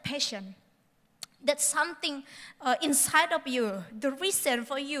 that's a passion. That's something inside of you, the reason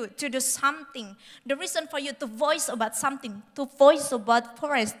for you to do something, the reason for you to voice about something, to voice about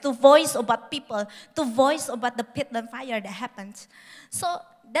forest, to voice about people, to voice about the peatland fire that happened. So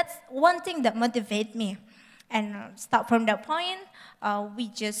that's one thing that motivates me. And start from that point, we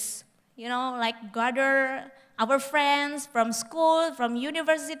just, you know, like gather our friends from school, from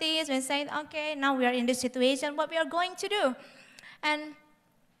universities, and say, okay, now we are in this situation, what we are going to do? And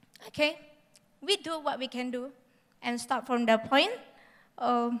okay, we do what we can do, and start from that point.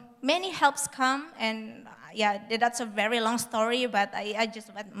 Many helps come, and yeah, that's a very long story, but I just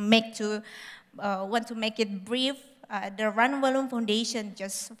want to make it brief. The Run Walloon Foundation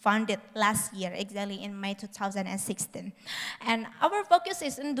just founded last year, exactly in May 2016. And our focus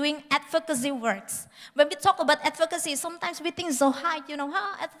is in doing advocacy works. When we talk about advocacy, sometimes we think so high, you know,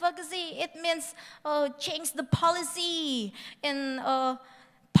 advocacy, it means change the policy in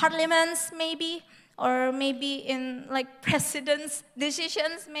parliaments maybe, or maybe in like president's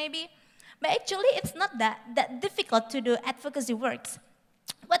decisions maybe. But actually it's not that difficult to do advocacy works.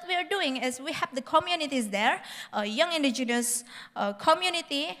 What we are doing is we have the communities there, young indigenous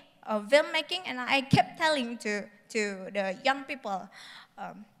community, filmmaking, and I kept telling to the young people,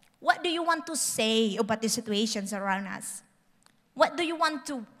 what do you want to say about the situations around us? What do you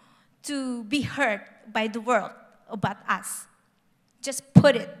want to be heard by the world about us? Just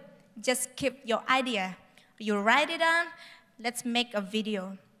put it, just keep your idea. You write it down, let's make a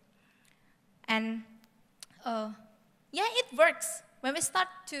video. And yeah, it works. When we start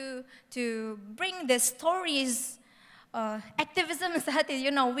to bring the stories, activism started,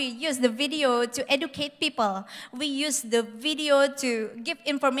 you know, we use the video to educate people. We use the video to give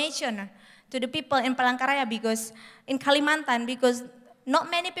information to the people in Palangkaraya, because in Kalimantan, because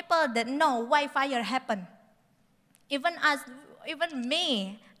not many people that know why fire happened. Even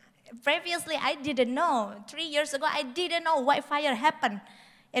me, previously I didn't know. 3 years ago, I didn't know why fire happened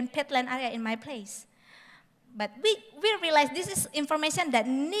in peatland area in my place. But we realized this is information that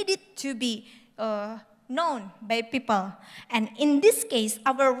needed to be known by people. And in this case,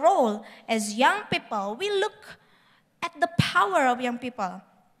 our role as young people, we look at the power of young people.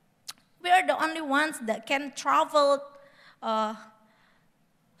 We are the only ones that can travel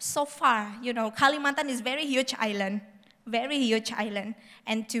so far. You know, Kalimantan is very huge island. Very huge island,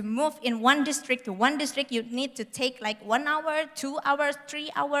 and to move in one district to one district, you need to take like 1 hour, 2 hours, 3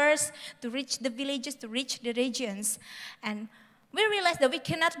 hours to reach the villages, to reach the regions. And we realized that we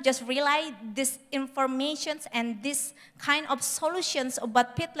cannot just rely these informations and this kind of solutions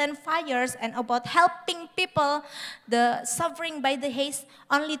about peatland fires and about helping people the suffering by the haze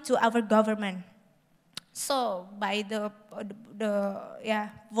only to our government. So by the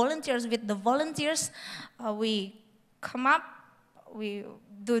volunteers, with the volunteers, we come up we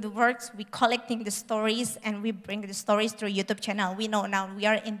do the works, we collecting the stories, and we bring the stories through YouTube channel. We know now we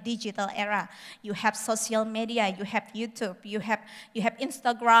are in digital era. You have social media, you have YouTube, you have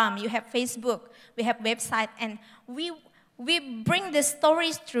Instagram, you have Facebook, we have website, and we bring the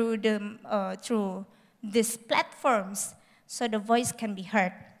stories through through these platforms, so the voice can be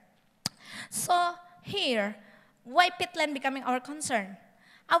heard. So here, why peatland becoming our concern?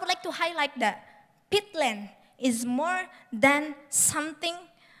 I would like to highlight that peatland is more than something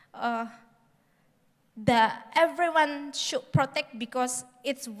that everyone should protect because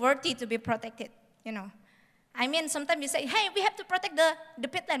it's worthy to be protected, you know. I mean, sometimes you say, hey, we have to protect the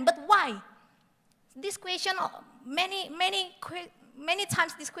peatland, but why? This question, many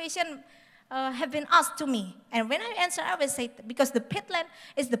times this question have been asked to me. And when I answer, I always say, because the peatland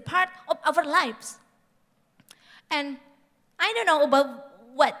is the part of our lives. And I don't know about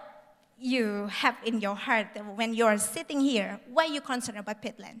what you have in your heart when you're sitting here. Why are you concerned about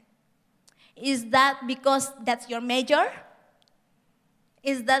peatland? Is that because that's your major?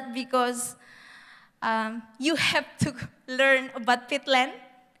 Is that because you have to learn about peatland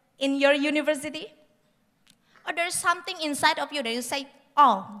in your university? Or there's something inside of you that you say,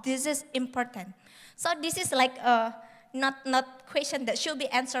 oh, this is important. So this is like not question that should be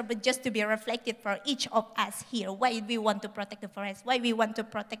answered, but just to be reflected for each of us here. Why we want to protect the forest, why we want to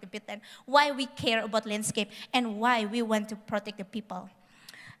protect the peatland, why we care about landscape, and why we want to protect the people.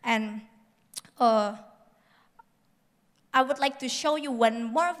 And I would like to show you one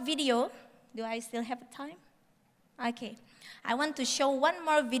more video. Do I still have time? Okay. I want to show one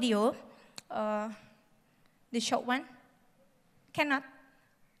more video. The short one? Cannot?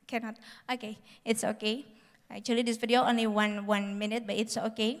 Cannot. Okay, it's okay. Actually, this video only one minute, but it's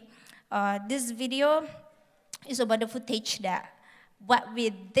okay. This video is about the footage that what we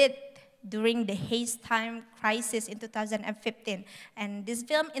did during the haze time crisis in 2015. And this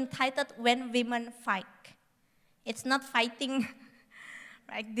film entitled When Women Fight. It's not fighting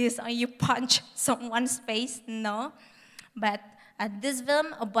like this, or you punch someone's face, no. But this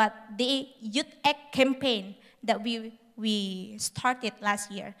film about the Youth Act campaign that we started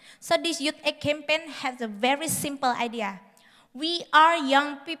last year. So this Youth Act campaign has a very simple idea. We are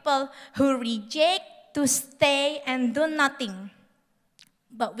young people who reject to stay and do nothing,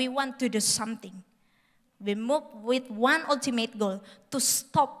 but we want to do something. We move with one ultimate goal: to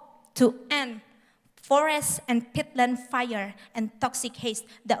stop, to end forest and peatland fire and toxic haze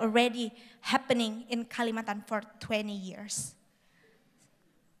that are already happening in Kalimantan for 20 years.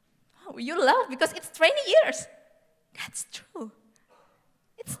 Oh, you laugh because it's 20 years. That's true.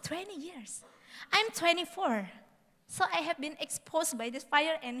 It's 20 years. I'm 24. So I have been exposed by this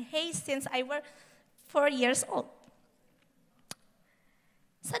fire and haze since I was 4 years old.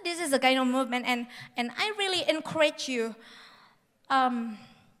 So this is a kind of movement, and I really encourage you,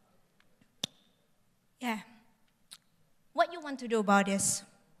 what you want to do about this.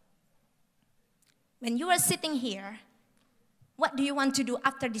 When you are sitting here, what do you want to do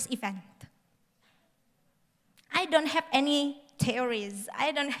after this event? I don't have any theories.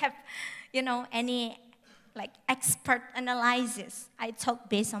 I don't have, any expert analysis. I talk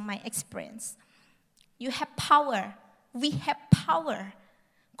based on my experience. You have power. We have power.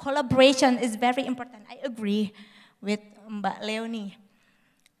 Collaboration is very important. I agree with Mbak Leonie.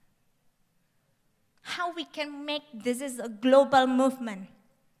 How we can make this is a global movement?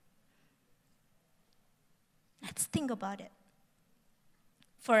 Let's think about it.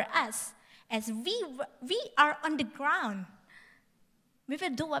 For us, as we are on the ground, we will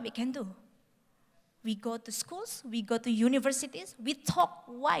do what we can do. We go to schools, we go to universities, we talk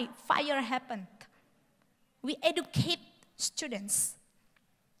why fire happened. We educate students.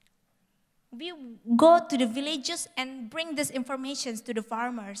 We go to the villages and bring these information to the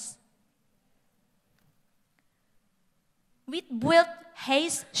farmers. We built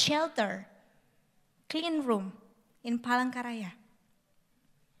haze shelter, clean room in Palangkaraya.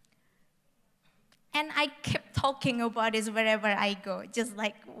 And I keep talking about this wherever I go, just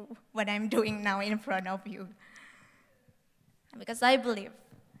like what I'm doing now in front of you. Because I believe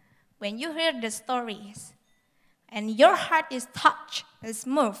when you hear the stories and your heart is touched, is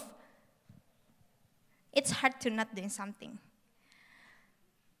moved, it's hard to not do something.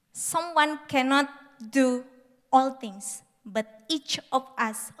 Someone cannot do all things, but each of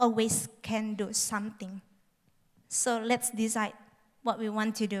us always can do something. So let's decide what we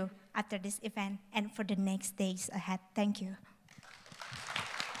want to do after this event and for the next days ahead. Thank you.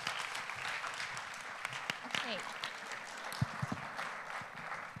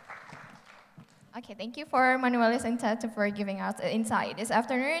 Okay, thank you for Manuelis and Tata for giving us an insight this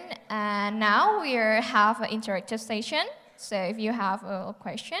afternoon. And now we have an interactive session. So if you have a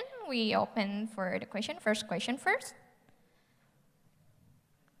question, we open for the question. First question first.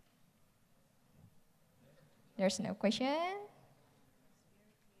 There's no question.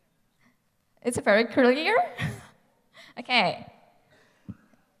 It's very clear. Okay.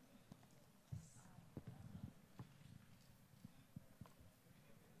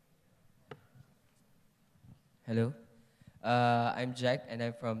 Hello, I'm Jack and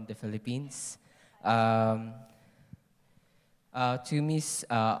I'm from the Philippines. To Miss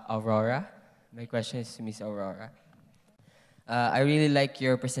Aurora, my question is to Miss Aurora. I really like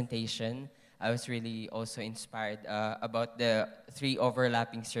your presentation. I was really also inspired about the 3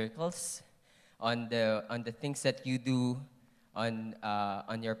 overlapping circles on the things that you do, on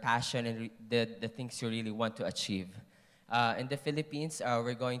your passion and the things you really want to achieve. In the Philippines,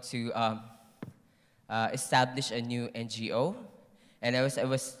 we're going to establish a new NGO, and I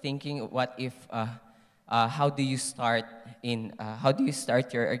was thinking, what if how do you start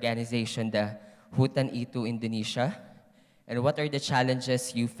your organization, the Hutan Itu Indonesia, and what are the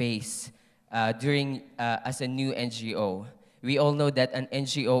challenges you face during as a new NGO? We all know that an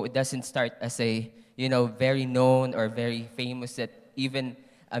NGO doesn't start as a very known or very famous that even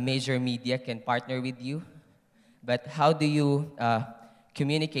a major media can partner with you, but how do you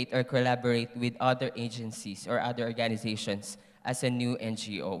communicate or collaborate with other agencies or other organizations as a new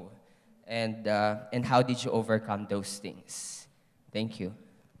NGO? And how did you overcome those things? Thank you.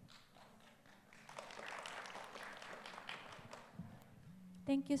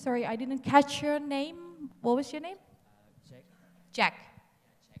 Thank you. Sorry, I didn't catch your name. What was your name? Jack. Jack.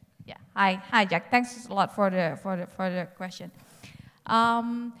 Yeah. Hi, Jack. Thanks a lot for the question.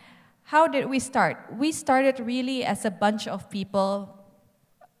 How did we start? We started really as a bunch of people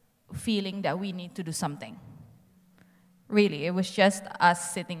feeling that we need to do something. Really, it was just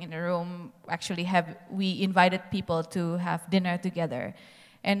us sitting in a room. Actually, we invited people to have dinner together,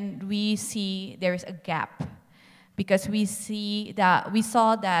 and we see there is a gap, because we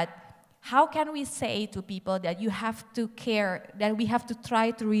saw that how can we say to people that you have to care, that we have to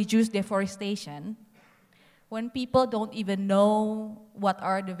try to reduce deforestation, when people don't even know what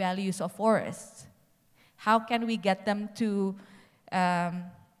are the values of forests? How can we get them to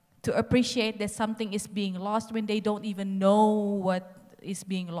appreciate that something is being lost when they don't even know what is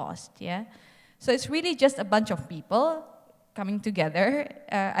being lost, yeah? So it's really just a bunch of people coming together.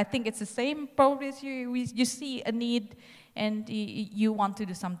 I think it's the same probably as you see a need and you want to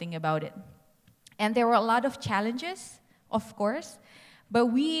do something about it. And there were a lot of challenges, of course,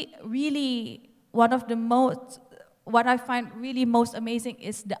 but we really, what I find really most amazing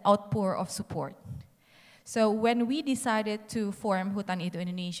is the outpour of support. So when we decided to form Hutan Itu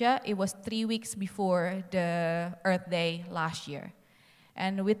Indonesia, it was 3 weeks before the Earth Day last year.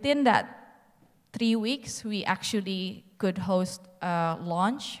 And within that 3 weeks, we actually could host a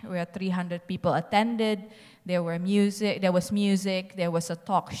launch where 300 people attended. There was music, there was a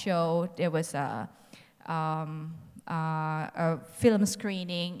talk show, there was a film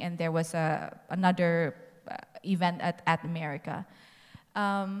screening, and there was another event at America.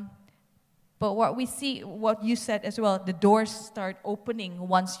 But what you said as well, the doors start opening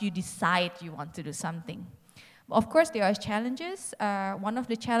once you decide you want to do something. Of course, there are challenges. One of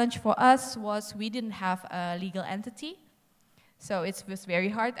the challenges for us was we didn't have a legal entity. So it was very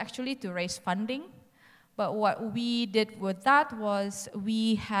hard, actually, to raise funding. But what we did with that was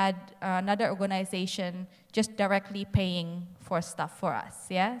we had another organization just directly paying for stuff for us,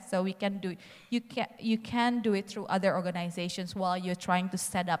 yeah? So we can do, you can do it through other organizations while you're trying to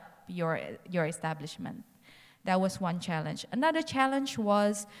set up your establishment. That was one challenge. Another challenge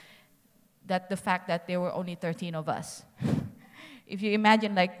was that the fact that there were only 13 of us. If you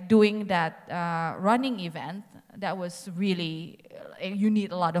imagine like doing that running event, that was really, you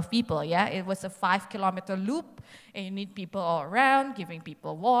need a lot of people, yeah? It was a 5-kilometer loop, and you need people all around, giving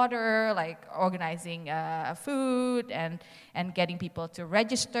people water, like organizing food, and getting people to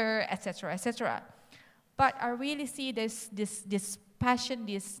register, etc., etc. But I really see this passion,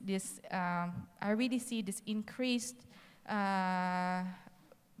 I really see this increased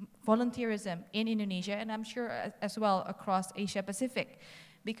volunteerism in Indonesia, and I'm sure as well across Asia Pacific.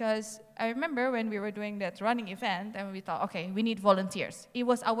 Because I remember when we were doing that running event, and we thought, okay, we need volunteers. It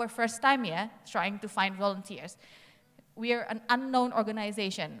was our first time, yeah, trying to find volunteers. We are an unknown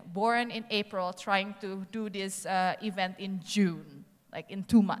organization, born in April, trying to do this event in June, like in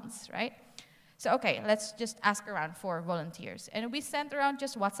 2 months, right? So, okay, let's just ask around for volunteers. And we sent around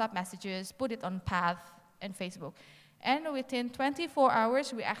just WhatsApp messages, put it on Path and Facebook. And within 24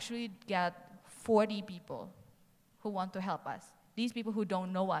 hours, we actually got 40 people who want to help us. These people who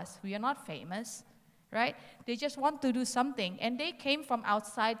don't know us, we are not famous. right? They just want to do something. And they came from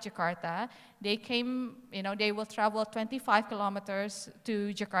outside Jakarta. They came, they will travel 25 kilometers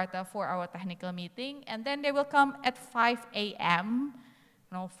to Jakarta for our technical meeting. And then they will come at 5 a.m.,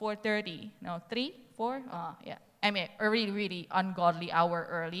 4:30, 3, 4, yeah. I mean, a really, really ungodly hour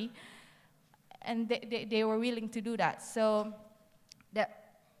early. And they were willing to do that. So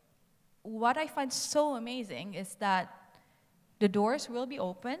what I find so amazing is that the doors will be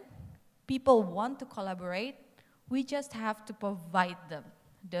open. People want to collaborate. We just have to provide them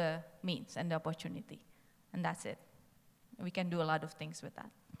the means and the opportunity. And that's it. We can do a lot of things with that.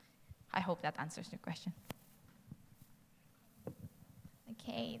 I hope that answers your question.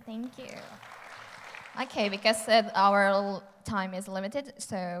 Okay, thank you. Okay, because our time is limited,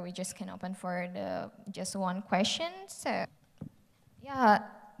 so we just can open for just one question. So, yeah,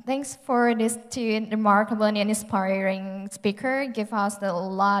 thanks for this two remarkable and inspiring speaker. Give us a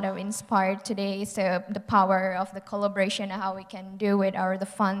lot of inspired today. So the power of the collaboration, how we can do with the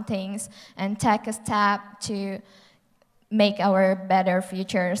fun things and take a step to make our better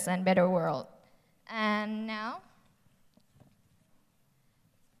futures and better world. And now,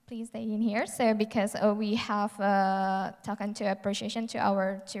 please stay in here. So because we have taken to appreciation to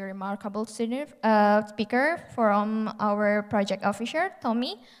our two remarkable student speaker from our project officer,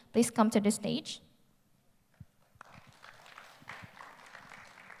 Tommy. Please come to the stage.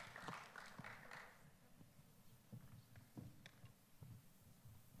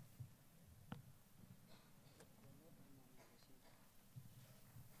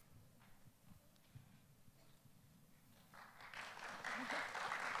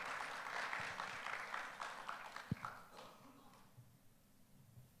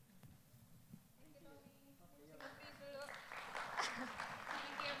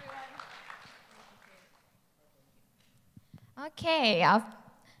 Okay,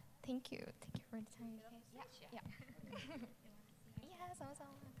 thank you. Thank you for the time. Yeah. Yes, awesome.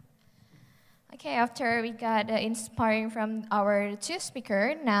 Okay, after we got inspiring from our two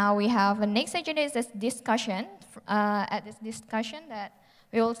speakers, now we have a next agenda is this discussion. At this discussion that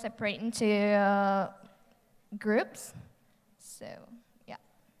we will separate into groups. So, yeah.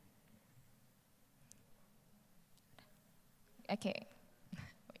 Okay.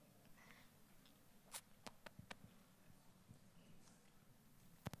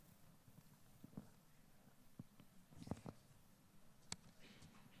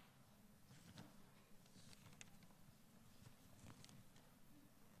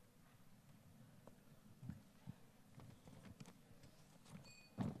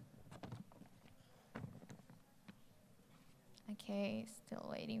 Okay, still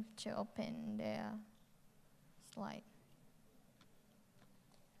waiting to open the slide.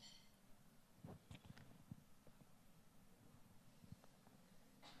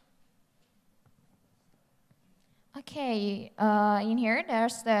 Okay, in here,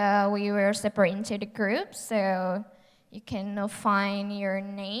 we were separated into the groups, so you can find your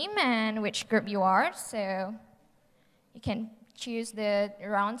name and which group you are. So you can choose the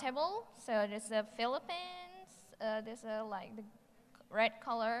round table. So there's the Philippines, there's like the red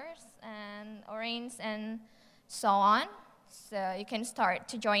colors and orange and so on. So you can start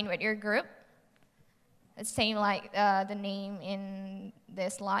to join with your group. It's same like the name in the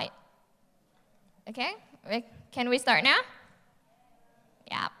slide. Okay, can we start now?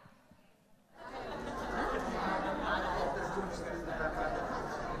 Yeah.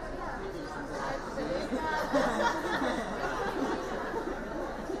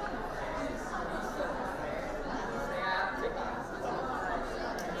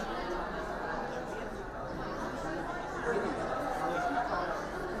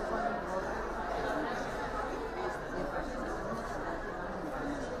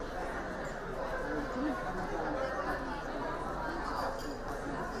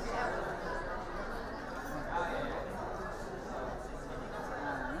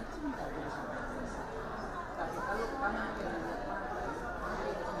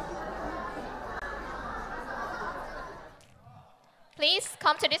 Please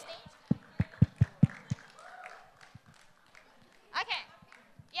come to this stage. Okay,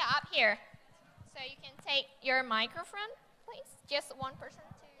 yeah, up here. So you can take your microphone, please. Just one person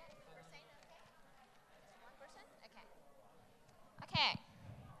to present, okay? One person, okay. Okay.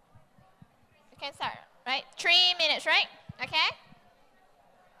 You can start, right? 3 minutes, right? Okay.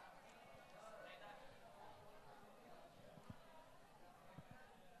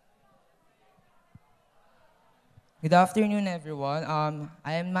 Good afternoon, everyone. I'm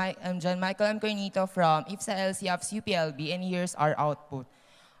John Michael Amcornito from IFSA LC-IPB, and here's our output.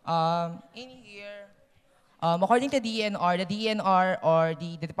 In here, According to the DNR, or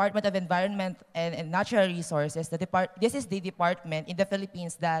the Department of Environment and Natural Resources, this is the department in the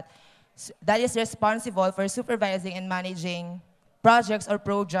Philippines that is responsible for supervising and managing projects or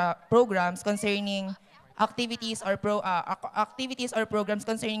programs concerning activities or programs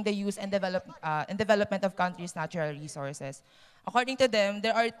concerning the use and development of countries' natural resources. According to them,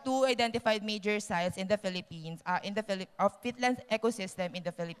 there are 2 identified major sites in the Philippines, of peatlands ecosystem in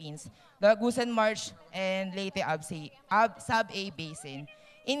the Philippines: the Agusan Marsh and Leyte Sub-A Basin.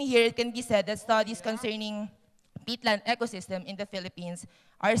 In here, it can be said that studies concerning peatland ecosystem in the Philippines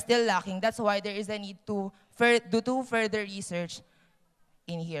are still lacking. That's why there is a need to do further research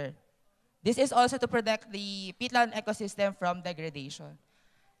in here. This is also to protect the peatland ecosystem from degradation.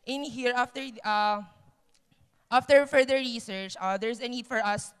 In here, after further research, there's a need for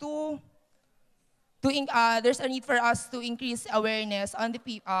us to increase awareness on the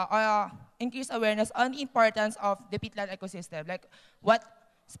importance of the peatland ecosystem, like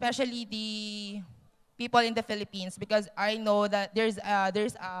especially the people in the Philippines, because I know that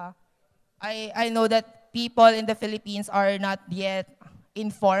I know that people in the Philippines are not yet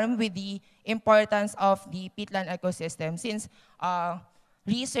informed with the importance of the peatland ecosystem, since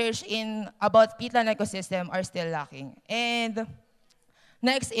research about peatland ecosystem are still lacking. And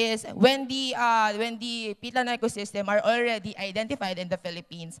next is when the peatland ecosystem are already identified in the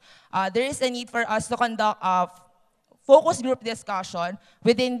Philippines, there is a need for us to conduct a focus group discussion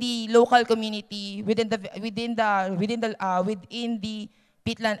within the local community, within the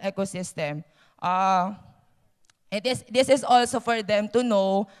peatland ecosystem. And this is also for them to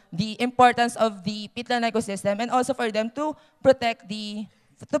know the importance of the peatland ecosystem, and also for them to protect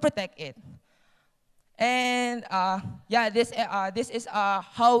it. And yeah, this is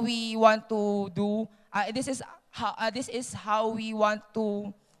how we want to do.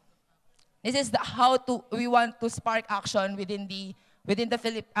 We want to spark action with the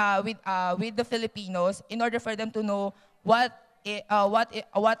Filipinos, in order for them to know what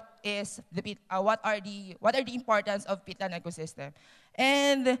are the importance of peatland ecosystem.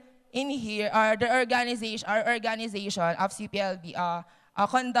 And in here, our organization of CPLB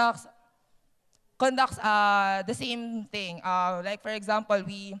conducts the same thing. Like for example,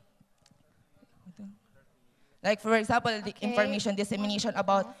 the information dissemination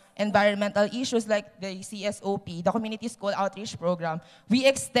about environmental issues, like the CSOP, the Community School Outreach Program. We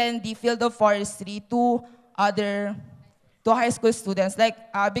extend the field of forestry to high school students,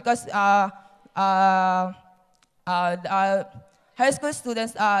 because high school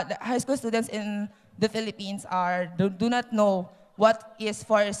students in the Philippines do not know what is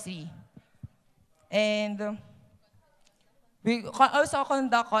forestry. And we also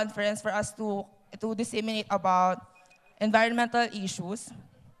conduct conference for us to disseminate about environmental issues.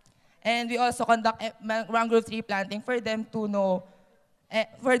 And we also conduct mangrove tree planting for them to know.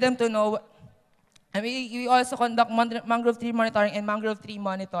 And we also conduct mangrove tree monitoring and mangrove tree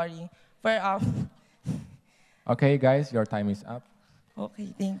monitoring for Okay, guys, your time is up.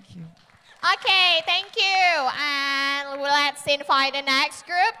 Okay, thank you. Okay, thank you. And let's invite the next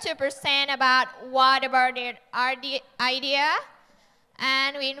group to present about what about their idea.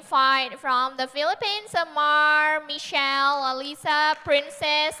 And we invite from the Philippines, Amar, Michelle, Alisa,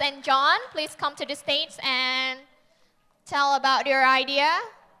 Princess, and John. Please come to the stage and tell about your idea.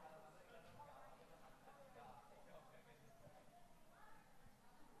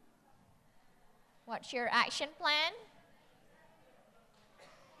 What's your action plan?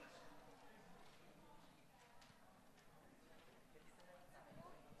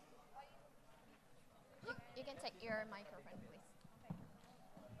 You can take your microphone, please.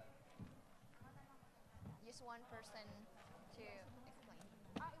 Just one person to explain.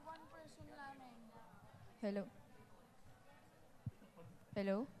 One person lamang. Hello.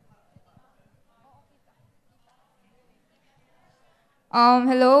 Hello.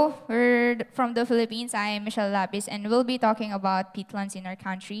 Hello, we're from the Philippines. I am Michelle Lapis, and we'll be talking about peatlands in our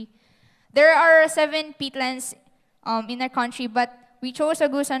country. There are 7 peatlands in our country, but we chose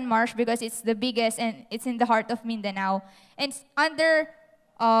Agusan Marsh because it's the biggest and it's in the heart of Mindanao. And under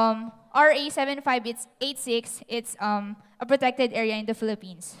RA 75886, it's a protected area in the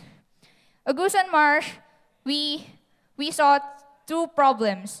Philippines. Agusan Marsh, we saw 2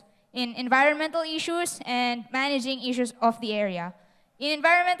 problems in environmental issues and managing issues of the area. In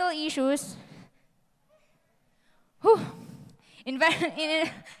environmental issues, in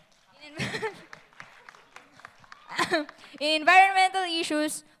environmental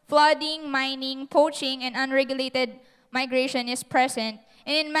issues, flooding, mining, poaching, and unregulated migration is present.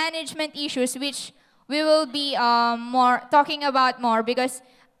 And in management issues, which we will be talking about more, because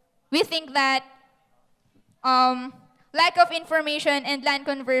we think that lack of information and land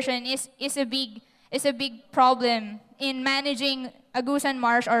conversion is a big problem in managing Agusan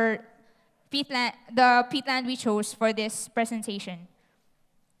Marsh, or the peatland we chose for this presentation.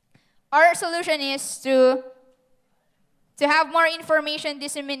 Our solution is to have more information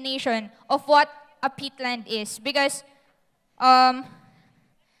dissemination of what a peatland is, because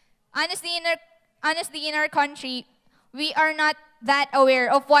honestly, in our country, we are not that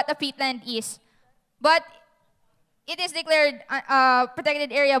aware of what a peatland is. But it is declared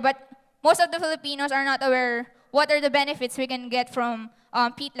protected area, but most of the Filipinos are not aware what are the benefits we can get from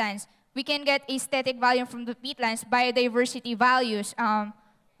peatlands. We can get aesthetic value from the peatlands, biodiversity values,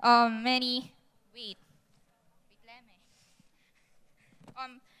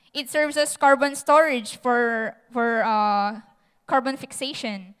 it serves as carbon storage for carbon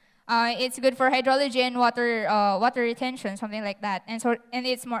fixation. It's good for hydrology and water retention, something like that. And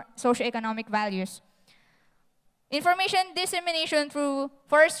it's more socioeconomic values. Information dissemination through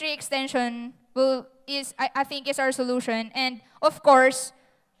forestry extension I think is our solution. And of course,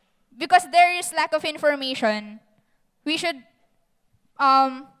 because there is lack of information, we should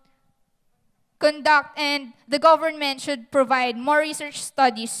conduct, and the government should provide more research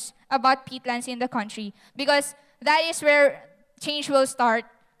studies about peatlands in the country, because that is where change will start.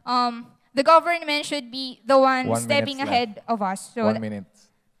 The government should be the one stepping ahead of us. So 1 minute.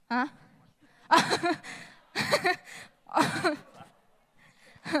 Huh?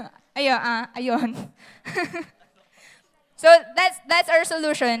 Ayun. So that's our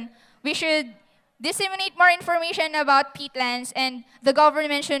solution. We should disseminate more information about peatlands, and the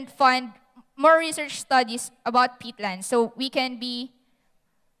government should fund more research studies about peatlands so we can be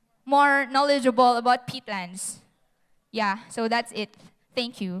more knowledgeable about peatlands. Yeah, so that's it.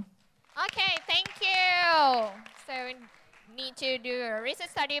 Thank you. Okay, thank you. So we need to do a research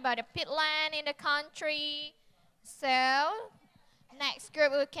study about the peatland in the country. So next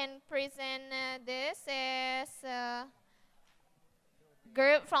group who can present this is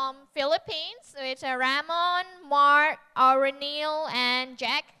group from Philippines, with Ramon, Mark, Aureniel, and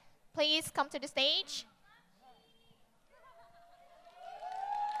Jack. Please come to the stage.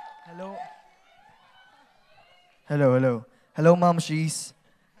 Hello. Hello, Mom Shees.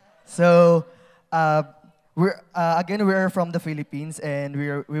 So, we're from the Philippines, and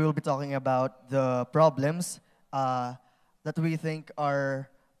we will be talking about the problems that we think are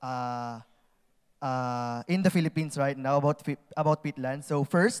in the Philippines right now about peatlands. So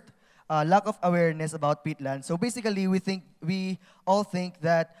first, lack of awareness about peatlands. So basically, we all think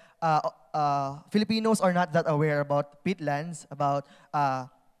that Filipinos are not that aware about peatlands, about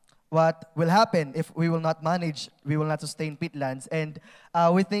what will happen if we will not sustain peatlands, and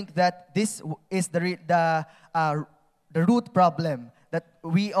we think that this is the root problem, that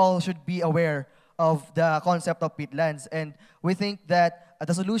we all should be aware of the concept of peatlands, and we think that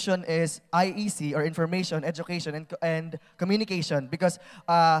the solution is IEC, or information, education, and communication, because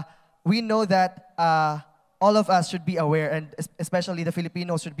we know that all of us should be aware, and especially the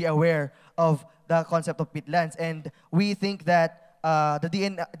Filipinos should be aware of the concept of peatlands. And we think that the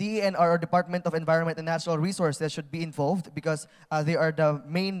DENR, or Department of Environment and Natural Resources, should be involved, because they are the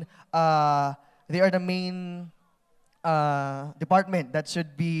main department that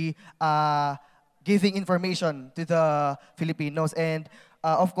should be giving information to the Filipinos. And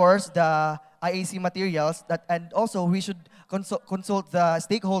of course, the IAC materials, and also we should consult the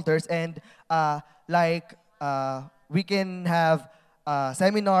stakeholders, and we can have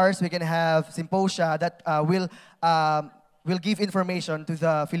seminars, we can have symposia that will give information to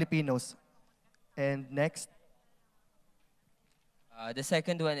the Filipinos. And next. The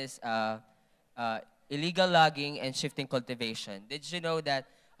second one is illegal logging and shifting cultivation. Did you know that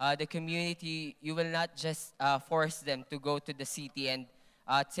the community, you will not just force them to go to the city and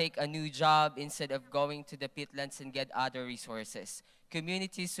take a new job instead of going to the peatlands and get other resources.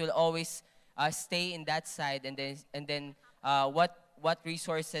 Communities will always stay in that side, and then what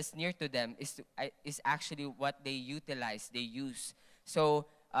resources near to them is actually what they utilize, they use. So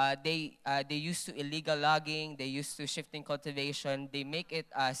they used to illegal logging, they used to shifting cultivation. They make it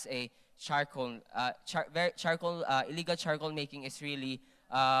as a charcoal. Illegal charcoal making is really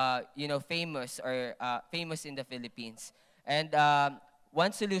famous in the Philippines. And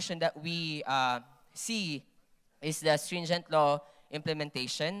one solution that we see is the stringent law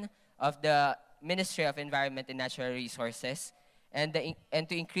implementation of the Ministry of Environment and Natural Resources, and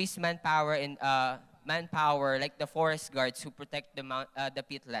to increase manpower like the forest guards who protect the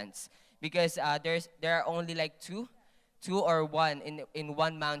peatlands, because there are only like two or one in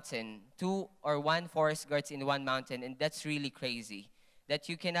one mountain, 2 or 1 forest guards in one mountain, and that's really crazy. That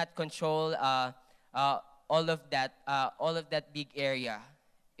you cannot control all of that big area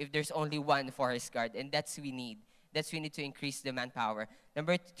if there's only one forest guard, and that's we need. That's we need to increase the manpower.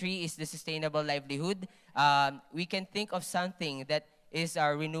 Number 3 is the sustainable livelihood. We can think of something that is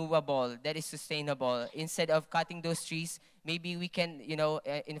renewable, that is sustainable. Instead of cutting those trees, maybe we can,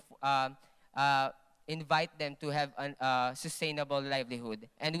 invite them to have a sustainable livelihood.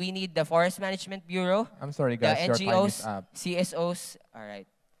 And we need the Forest Management Bureau. I'm sorry, guys, the your time is NGOs, up. CSOs, all right,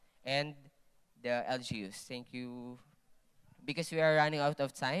 and the LGUs. Thank you. Because we are running out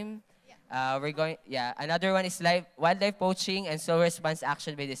of time, another one is wildlife poaching and slow response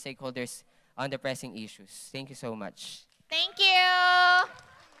action by the stakeholders on the pressing issues. Thank you so much. Thank you.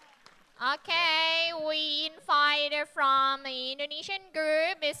 Okay, we invite from the Indonesian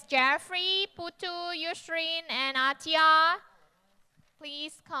group is Jeffrey, Putu, Yusrin, and Atia.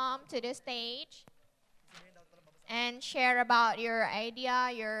 Please come to the stage and share about your idea,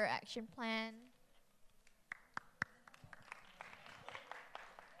 your action plan.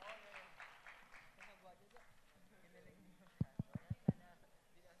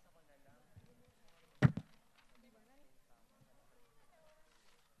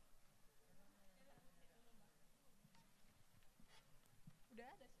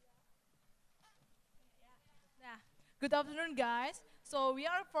 Good afternoon, guys. So we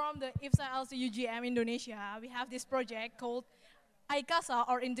are from the IFSA LC-IPB Indonesia. We have this project called ICASA,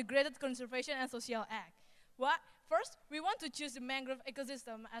 or Integrated Conservation and Social Act. First, we want to choose the mangrove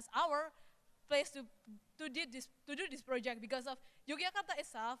ecosystem as our place to do this project because of Yogyakarta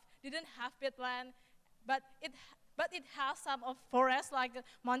itself didn't have peatland, but it has some of forests like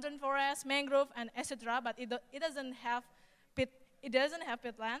mountain forest, mangrove, and etc. But it doesn't have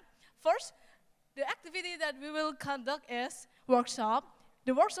peatland. First, the activity that we will conduct is workshop.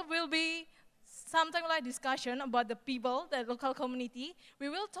 The workshop will be something like discussion about the people, the local community. We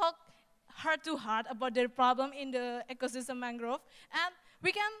will talk heart to heart about their problem in the ecosystem mangrove, and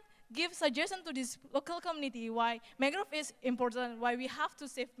we can give suggestion to this local community why mangrove is important, why we have to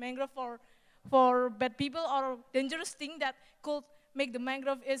save mangrove for bad people or dangerous thing that could make the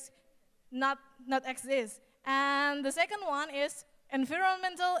mangrove is not exist. And the second one is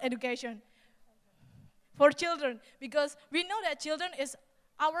environmental education for children, because we know that children is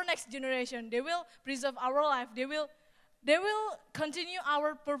our next generation. They will preserve our life. They will continue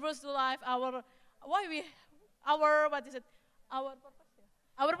our purpose to life. Our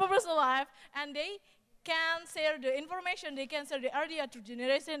purpose to life, and they can share the information. They can share the idea to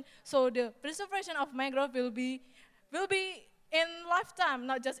generation. So the preservation of mangrove will be in lifetime,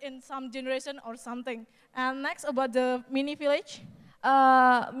 not just in some generation or something. And next, about the mini village.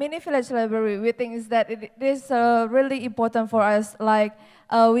 Mini village library, we think is that it is really important for us. Like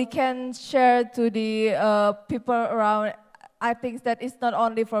we can share to the people around. I think that it's not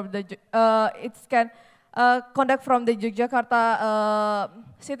only from the it can conduct from the Yogyakarta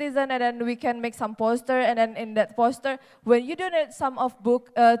citizen, and then we can make some poster, and then in that poster, when you donate some of book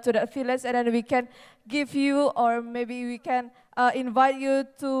to that village, and then we can give you, or maybe we can invite you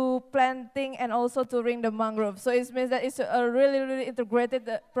to planting and also to ring the mangrove. So it means that it's a really integrated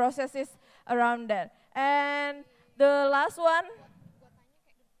processes around that. And the last one,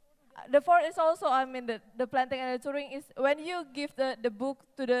 the fourth is also, I mean, the planting and the touring is when you give the book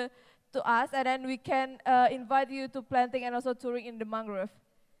to us, and then we can invite you to planting and also touring in the mangrove.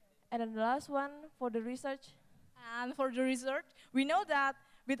 And then the last one for the research. And for the research, we know that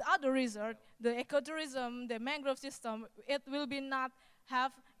without the research, the ecotourism, the mangrove system, it will be not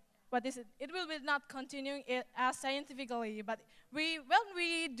have, it will be not continuing it as scientifically. But when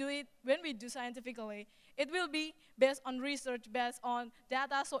we do scientifically, it will be based on research, based on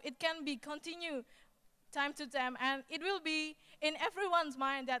data, so it can be continued time to time, and it will be in everyone's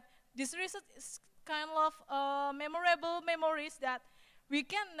mind that this research is kind of memorable memories that we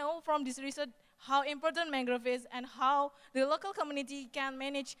can know from this research how important mangrove is and how the local community can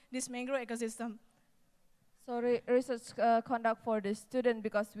manage this mangrove ecosystem. So research conduct for the student,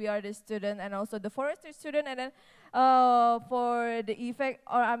 because we are the student and also the forestry student, and then for the effect,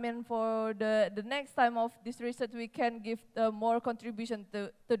 or I mean for the next time of this research, we can give more contribution to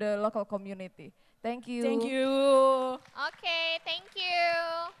the local community. Thank you. Thank you. Okay, thank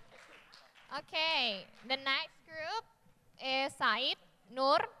you. Okay, the next group is Said,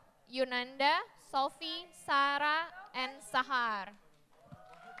 Nur, Yunanda, Sophie, Sarah, and Sahar.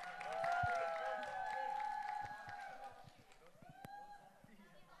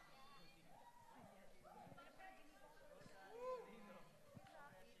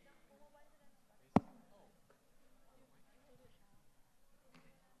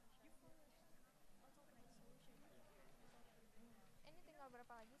 Ini tinggal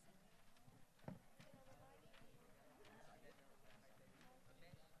berapa lagi sih?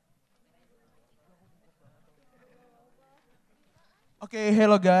 Okay,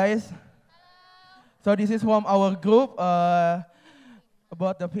 hello guys. So this is from our group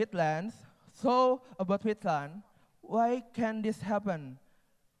about the peatlands. So about peatland, why can this happen?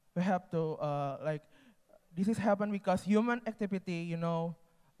 We have to this is happen because human activity,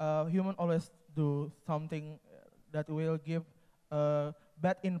 human always do something that will give a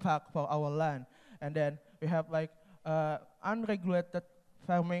bad impact for our land. And then we have unregulated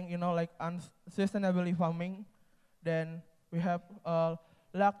farming, like unsustainable farming. Then we have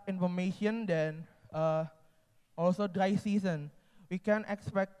lack information, then also dry season. We can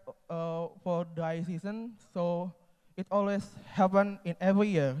expect for dry season, so it always happen in every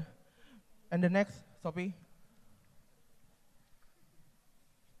year. And the next, Sophie.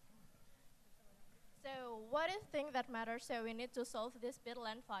 So what is the thing that matters? So we need to solve this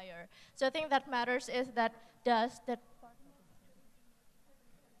peatland fire. So the thing that matters is that dust, that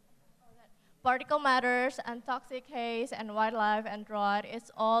particle matters and toxic haze and wildlife and drought. It's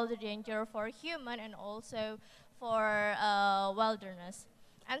all the danger for human and also for wilderness.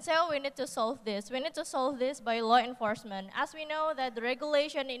 And so we need to solve this. We need to solve this by law enforcement. As we know that the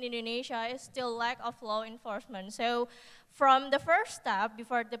regulation in Indonesia is still lack of law enforcement. So from the first step,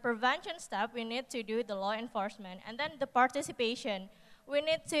 before the prevention step, we need to do the law enforcement. And then the participation. We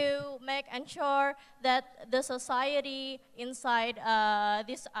need to make ensure that the society inside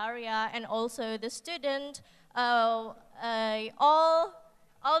this area and also the student, all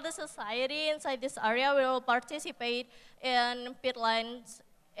the society inside this area will participate in peatlands,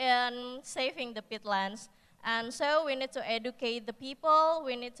 in saving the peatlands. And so we need to educate the people,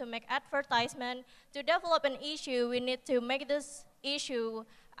 we need to make advertisement. To develop an issue, we need to make this issue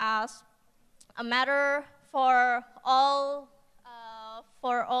as a matter for all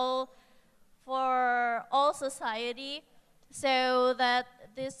society, so that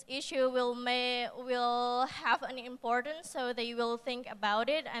this issue will have an importance, so they will think about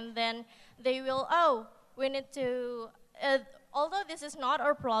it, and then they will, we need to, although this is not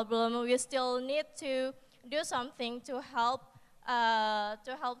our problem, we still need to do something to help to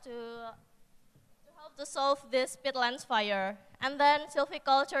solve this peatlands fire. And then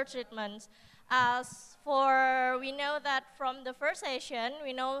silviculture treatments. As for, we know that from the first session,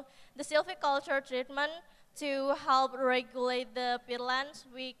 we know the silviculture treatment to help regulate the peatlands.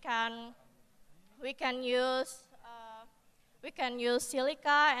 We can use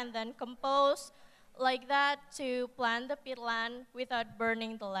silica and then compost like that to plant the peatland without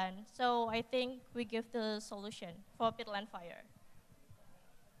burning the land. So I think we give the solution for peatland fire.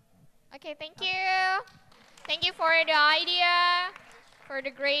 Okay, thank you. Thank you for the idea, for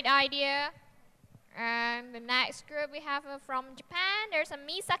the great idea. And the next group we have from Japan. There's a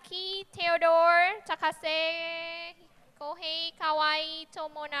Misaki, Theodore, Takase, Kohei, Kawai,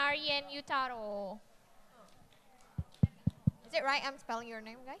 Tomonari, and Yutaro. Is it right I'm spelling your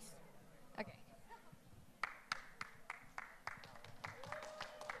name, guys? Okay.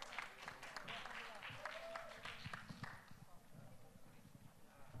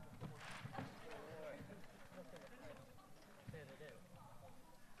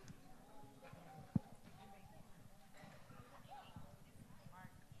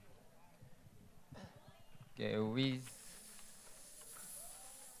 Okay, we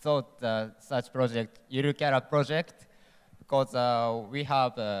thought such project, Yurukara project, because we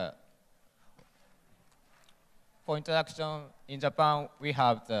have, for introduction, in Japan, we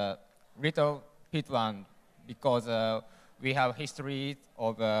have the little peatland because we have history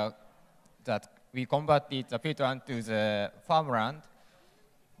of that we converted the peatland to the farmland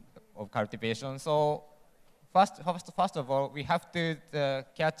of cultivation. So first of all, we have to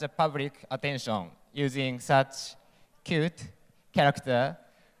catch the public attention using such cute character.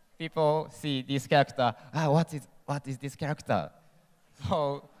 People see this character, what is this character?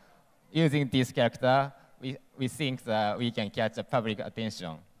 So using this character, we think that we can catch the public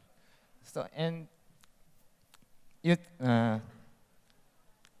attention. So, and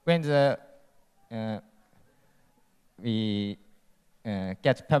when we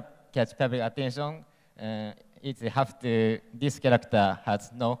catch public attention, this character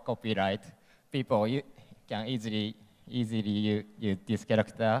has no copyright. People can easily use this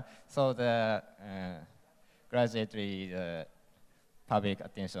character, so the gradually the public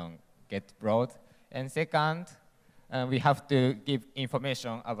attention gets broad. And second, we have to give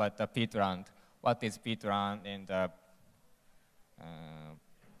information about the peatland. What is peatland and how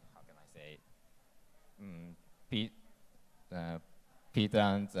can I say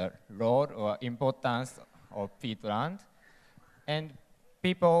peatland's role or importance of peatland, and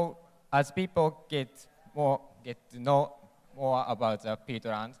as people get to know more about the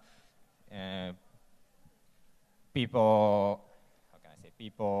peatland, people, how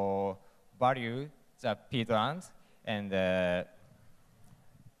people value the peatlands and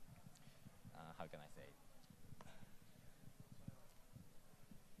how can I say it?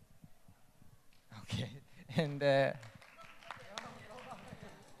 Okay,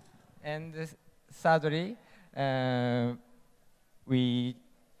 and thirdly, we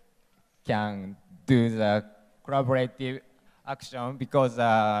can do the collaborative action because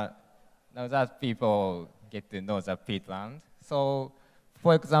now that people get to know the peatland. So,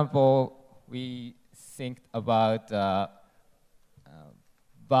 for example, we think about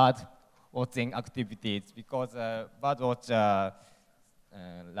bird watching activities because bird watch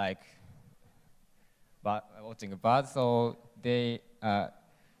like watching birds, so they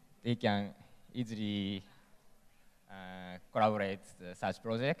can easily collaborate such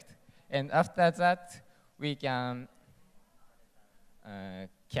project. And after that, we can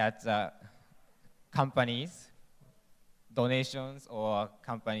catch companies donations or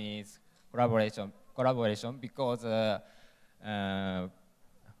companies collaboration because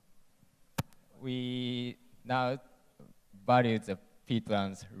we now value the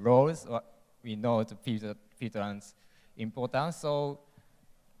peatlands roles. We know the peatlands importance, so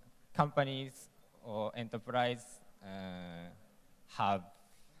companies or enterprise have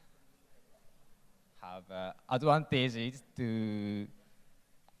advantages to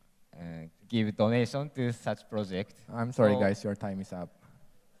give donation to such project. I'm sorry, So guys, your time is up.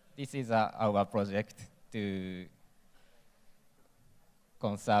 this is our project to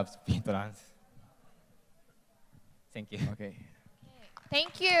conserve peatlands. Thank you. Okay.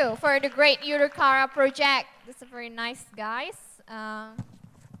 Thank you for the great Urukhara project. This is very nice, guys.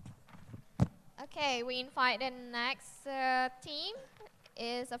 Okay, we invite the next team.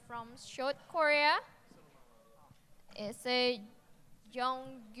 Is from South Korea. It's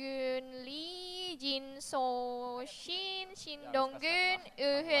Jonggun Lee, Jin So Shin, Shin Donggun,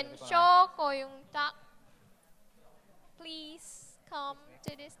 Hyun Cho, Ko Young Tak. Please come to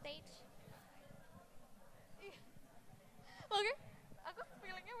the stage. Oke, aku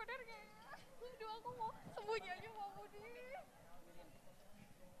feelingnya bener kayak, aduh aku mau sembunyi aja mau Budi.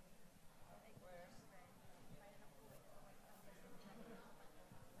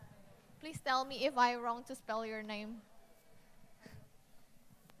 Please tell me if I wrong to spell your name.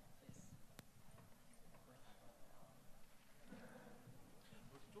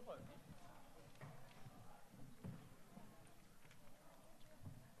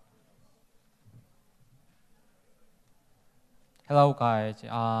 Hello guys,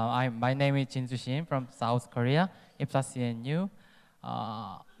 my name is Jin Shin from South Korea, IFSA CNU.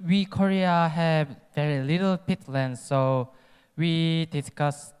 We Korea have very little peatlands, so we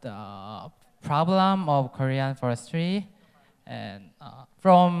discussed the problem of Korean forestry. And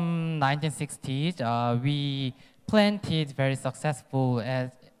from 1960s, we planted very successful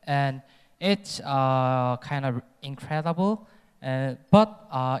and it's kind of incredible. But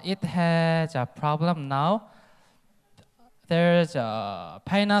it has a problem now. There's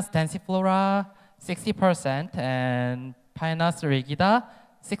Pinus densiflora 60% and Pinus rigida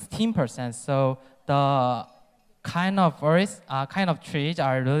 16%. So the kind of forest, kind of trees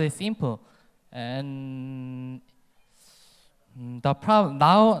are really simple. And the problem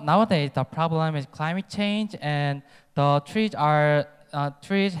nowadays the problem is climate change, and the trees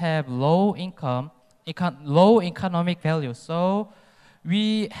have low economic value. So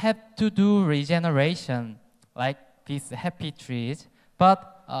we have to do regeneration, like these happy trees,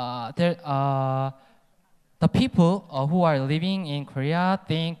 but the people who are living in Korea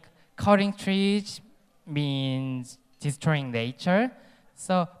think cutting trees means destroying nature.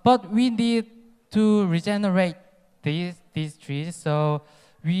 So, but we need to regenerate these trees. So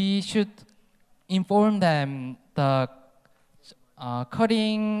we should inform them the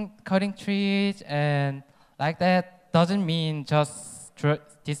cutting trees and like that doesn't mean just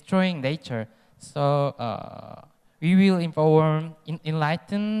destroying nature. So we will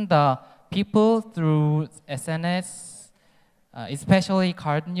enlighten the people through SNS, especially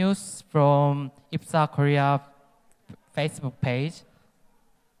card news from IFSA Korea Facebook page.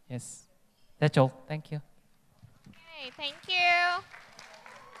 Yes, that's all. Thank you. Okay, thank you.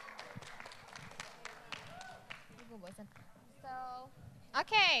 So,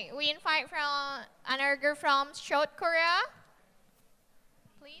 okay, we invite from another girl from South Korea.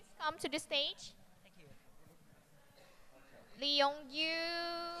 Please come to the stage. Lee Yong-yu,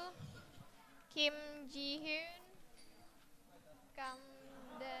 Kim Ji-hyun,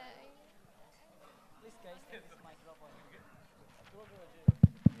 Please guys, take this microphone.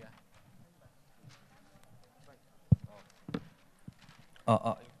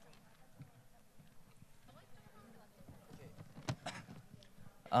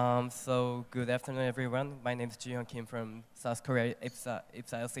 So good afternoon, everyone. My name is Jihyun Kim from South Korea, IFSA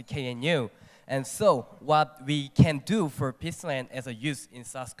LC-IPB. And so, what we can do for peatland as a youth in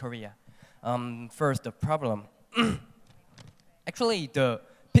South Korea. First, the problem. Actually, the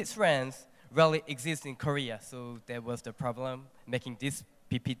peatlands rarely exist in Korea, so that was the problem making this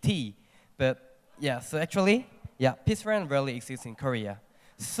PPT. But yeah, so actually, yeah, peatland rarely exists in Korea.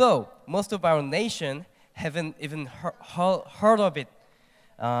 So most of our nation haven't even heard of it.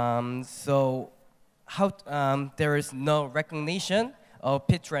 So there is no recognition of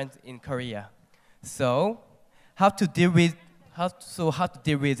peatland in Korea. So how to deal with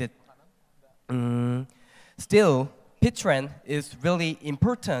it? Still, peatland is really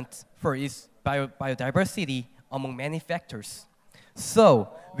important for its biodiversity among many factors. So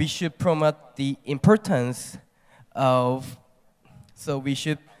we should promote the importance of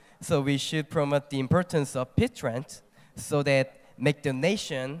peatland so that make the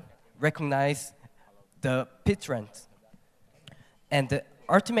nation recognize the peatland. And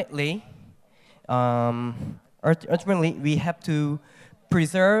ultimately, we have to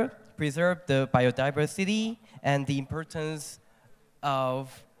preserve the biodiversity and the importance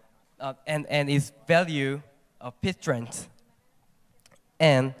of and its value of peatland.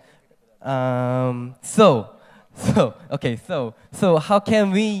 And so how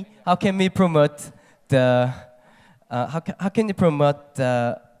can we promote the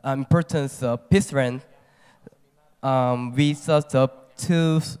importance of peatland? We thought of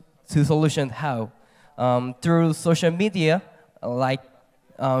two solutions. How? Through social media like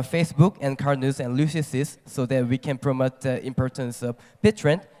Facebook and car news and Lucius, so that we can promote the importance of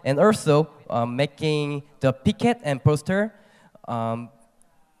peatland, and also making the picket and poster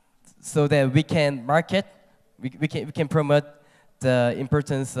so that we can market, we can promote the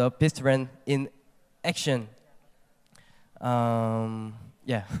importance of peatland in action.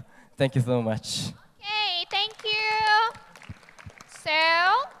 Yeah, thank you so much. Okay, thank you. So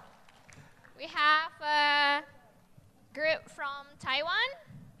we have a group from Taiwan.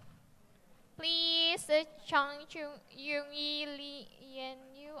 Please, Chang Yung Yi Li Yan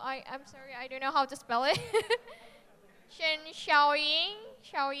Yu. I'm sorry, I don't know how to spell it. Shen Xiaoying,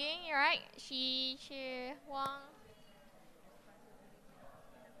 you're right. Xi Wang.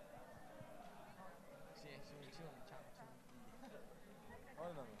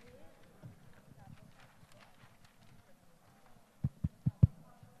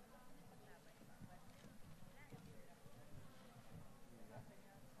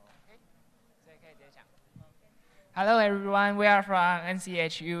 Hello everyone, we are from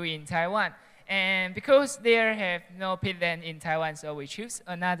NCHU in Taiwan. And because there have no peatland in Taiwan, so we choose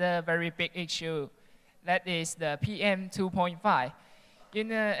another very big issue, that is the PM 2.5.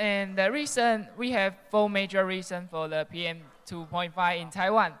 And the reason, we have 4 major reasons for the PM 2.5 in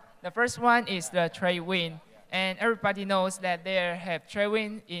Taiwan. The first one is the trade wind. And everybody knows that there have trade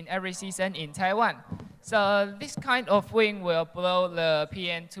wind in every season in Taiwan. So this kind of wind will blow the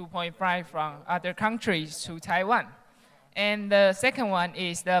PM 2.5 from other countries to Taiwan. And the second one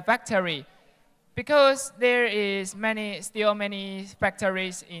is the factory. Because there is still many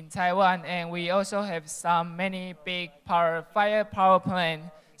factories in Taiwan, and we also have many big fire power plant.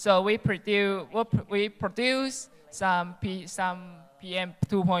 So we produce some PM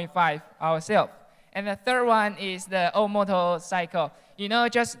 2.5 ourselves. And the third one is the old motorcycle. You know,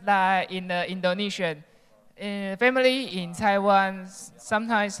 just like in the Indonesian, family in Taiwan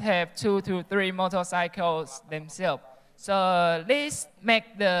sometimes have 2 to 3 motorcycles themselves. So this makes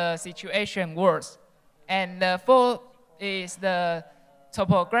the situation worse. And the fourth is the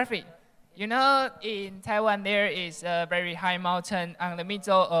topography. You know, in Taiwan there is a very high mountain on the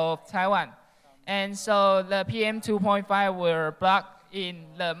middle of Taiwan. And so the PM 2.5 will block in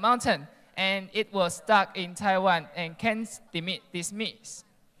the mountain, and it was stuck in Taiwan and can't dismiss.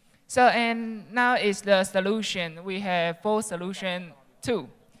 So, and now is the solution. We have 4 solutions too.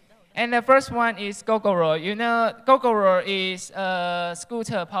 And the first one is Gogoro. You know, Gogoro is a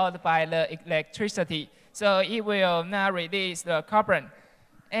scooter powered by the electricity. So it will not release the carbon.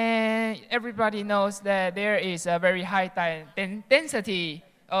 And everybody knows that there is a very high density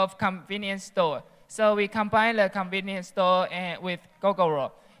of convenience store. So we combine the convenience store with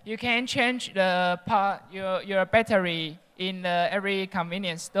Gogoro. You can change your battery in every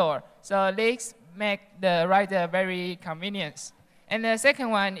convenience store. So this make the rider very convenient. And the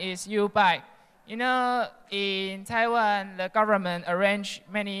second one is U-bike. You know, in Taiwan, the government arranged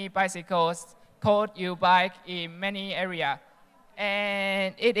many bicycles called U-bike in many areas.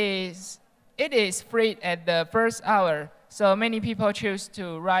 And it is free at the first hour. So many people choose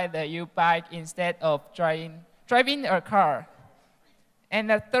to ride the U-bike instead of driving a car. And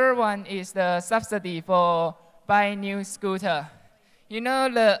the third one is the subsidy for buying new scooter. You know,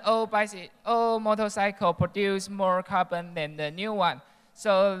 the old motorcycle produce more carbon than the new one.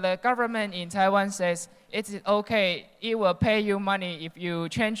 So the government in Taiwan says it's okay, it will pay you money if you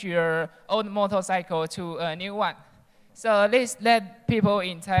change your old motorcycle to a new one. So this let people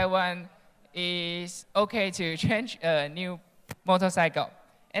in Taiwan is okay to change a new motorcycle.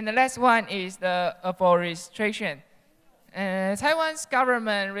 And the last one is the afforestation. Taiwan's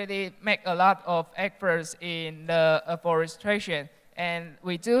government really make a lot of efforts in the afforestation, and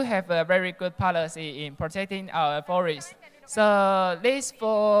we do have a very good policy in protecting our forests. So this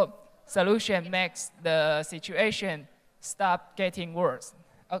four solution makes the situation stop getting worse.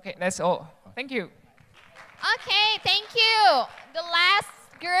 Okay, that's all. Thank you. Okay, thank you. The last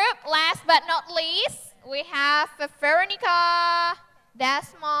group, last but not least, we have Veronica,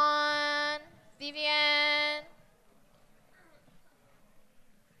 Desmond, Vivian.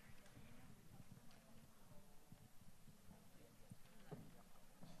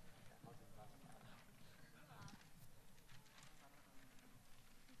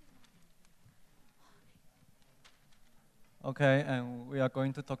 Okay, and we are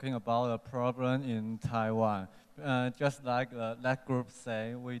going to talking about a problem in Taiwan. Just like that group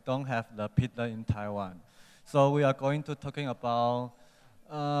say, we don't have the peatland in Taiwan. So we are going to talking about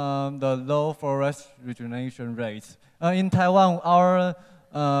the low forest rejuvenation rates. In Taiwan, our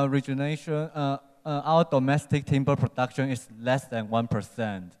our domestic timber production is less than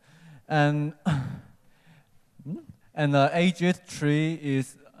 1%. And the aged tree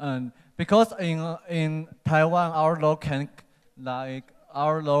is, because in Taiwan, our law can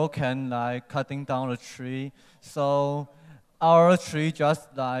cutting down the tree, so our tree just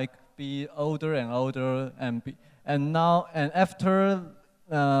be older and older, and after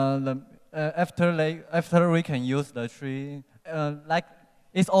we can use the tree,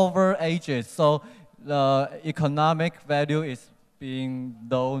 it's over ages, so the economic value is being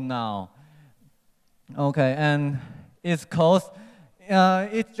low now. Okay, and it's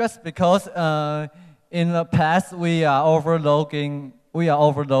just because in the past we are overloading,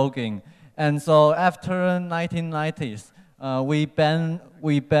 and so after 1990s,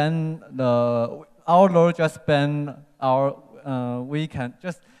 our law just banned we can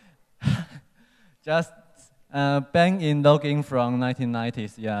just ban in logging from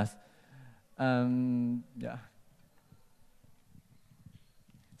 1990s, yes, yeah.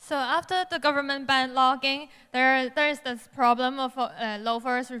 So after the government banned logging, there is this problem of low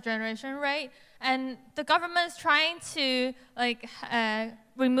forest regeneration rate, and the government is trying to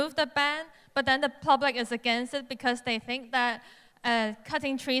remove the ban, but then the public is against it because they think that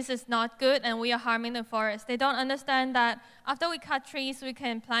cutting trees is not good and we are harming the forest. They don't understand that after we cut trees, we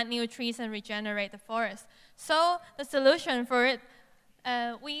can plant new trees and regenerate the forest. So the solution for it,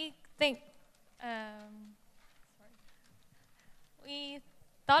 we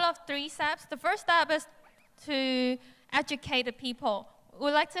thought of 3 steps. The first step is to educate the people.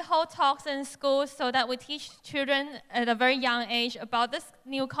 We like to hold talks in schools so that we teach children at a very young age about this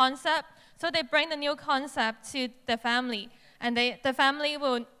new concept. So they bring the new concept to the family, and the family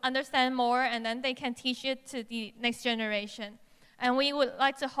will understand more, and then they can teach it to the next generation. And we would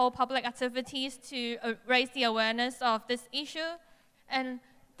like to hold public activities to raise the awareness of this issue. And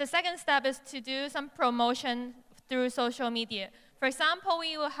the second step is to do some promotion through social media. For example,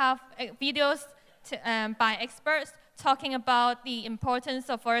 we will have videos by experts talking about the importance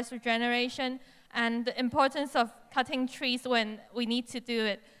of forest regeneration and the importance of cutting trees when we need to do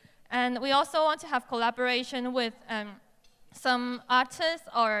it. And we also want to have collaboration with some artists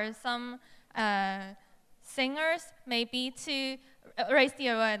or some singers, maybe, to raise the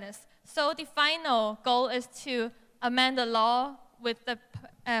awareness. So the final goal is to amend the law with the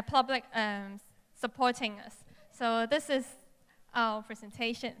public supporting us. So this is our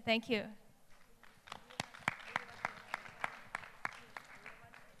presentation. Thank you.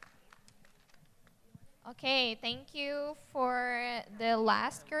 Okay, thank you for the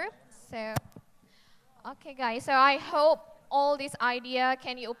last group. So, okay guys, so I hope all this idea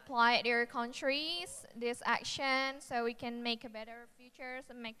can you apply at your countries, this action, so we can make a better future,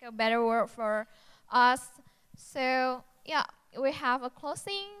 and make a better world for us. So yeah, we have a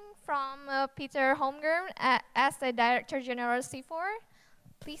closing from Peter Holmgren as the Director General C4.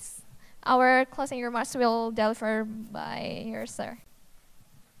 Please, our closing remarks will deliver by your sir.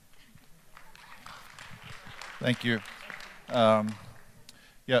 Thank you.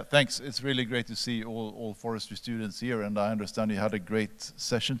 Yeah, thanks. It's really great to see all forestry students here, and I understand you had a great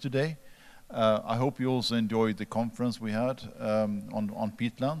session today. I hope you also enjoyed the conference we had on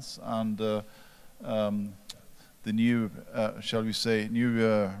peatlands, and the new, shall we say,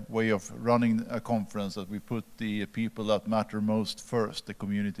 new way of running a conference, that we put the people that matter most first, the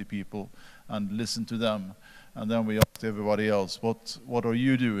community people, and listen to them. And then we ask everybody else, what are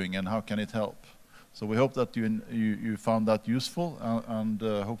you doing and how can it help? So we hope that you found that useful, and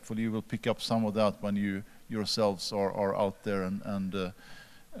hopefully you will pick up some of that when you yourselves are out there and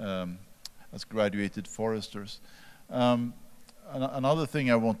as graduated foresters. Another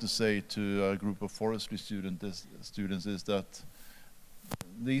thing I want to say to a group of forestry students is that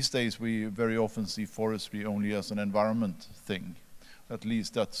these days we very often see forestry only as an environment thing. At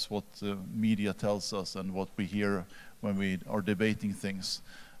least that's what the media tells us and what we hear when we are debating things.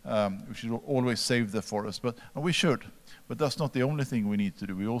 We should always save the forest, and we should. But that's not the only thing we need to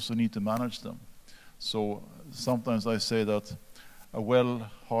do. We also need to manage them. So sometimes I say that a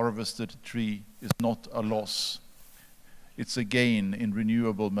well-harvested tree is not a loss. It's a gain in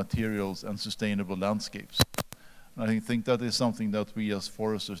renewable materials and sustainable landscapes. And I think that is something that we as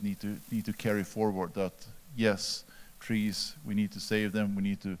foresters need to carry forward. That yes, trees, we need to save them, we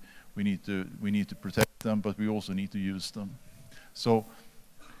need to protect them, but we also need to use them. So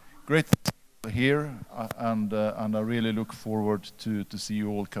great here, and I really look forward to see you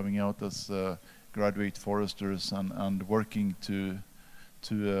all coming out as graduate foresters and working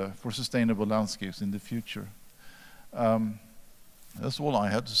for sustainable landscapes in the future. That's all I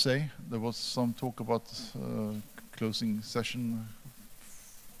had to say. There was some talk about closing session.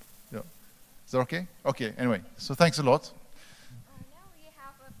 Yeah, is that okay? Okay. Anyway, so thanks a lot. Now we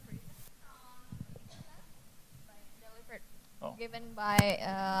have a presentation given by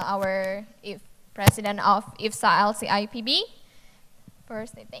our president of IFSA LC-IPB.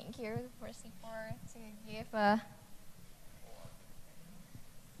 First, I thank you for to give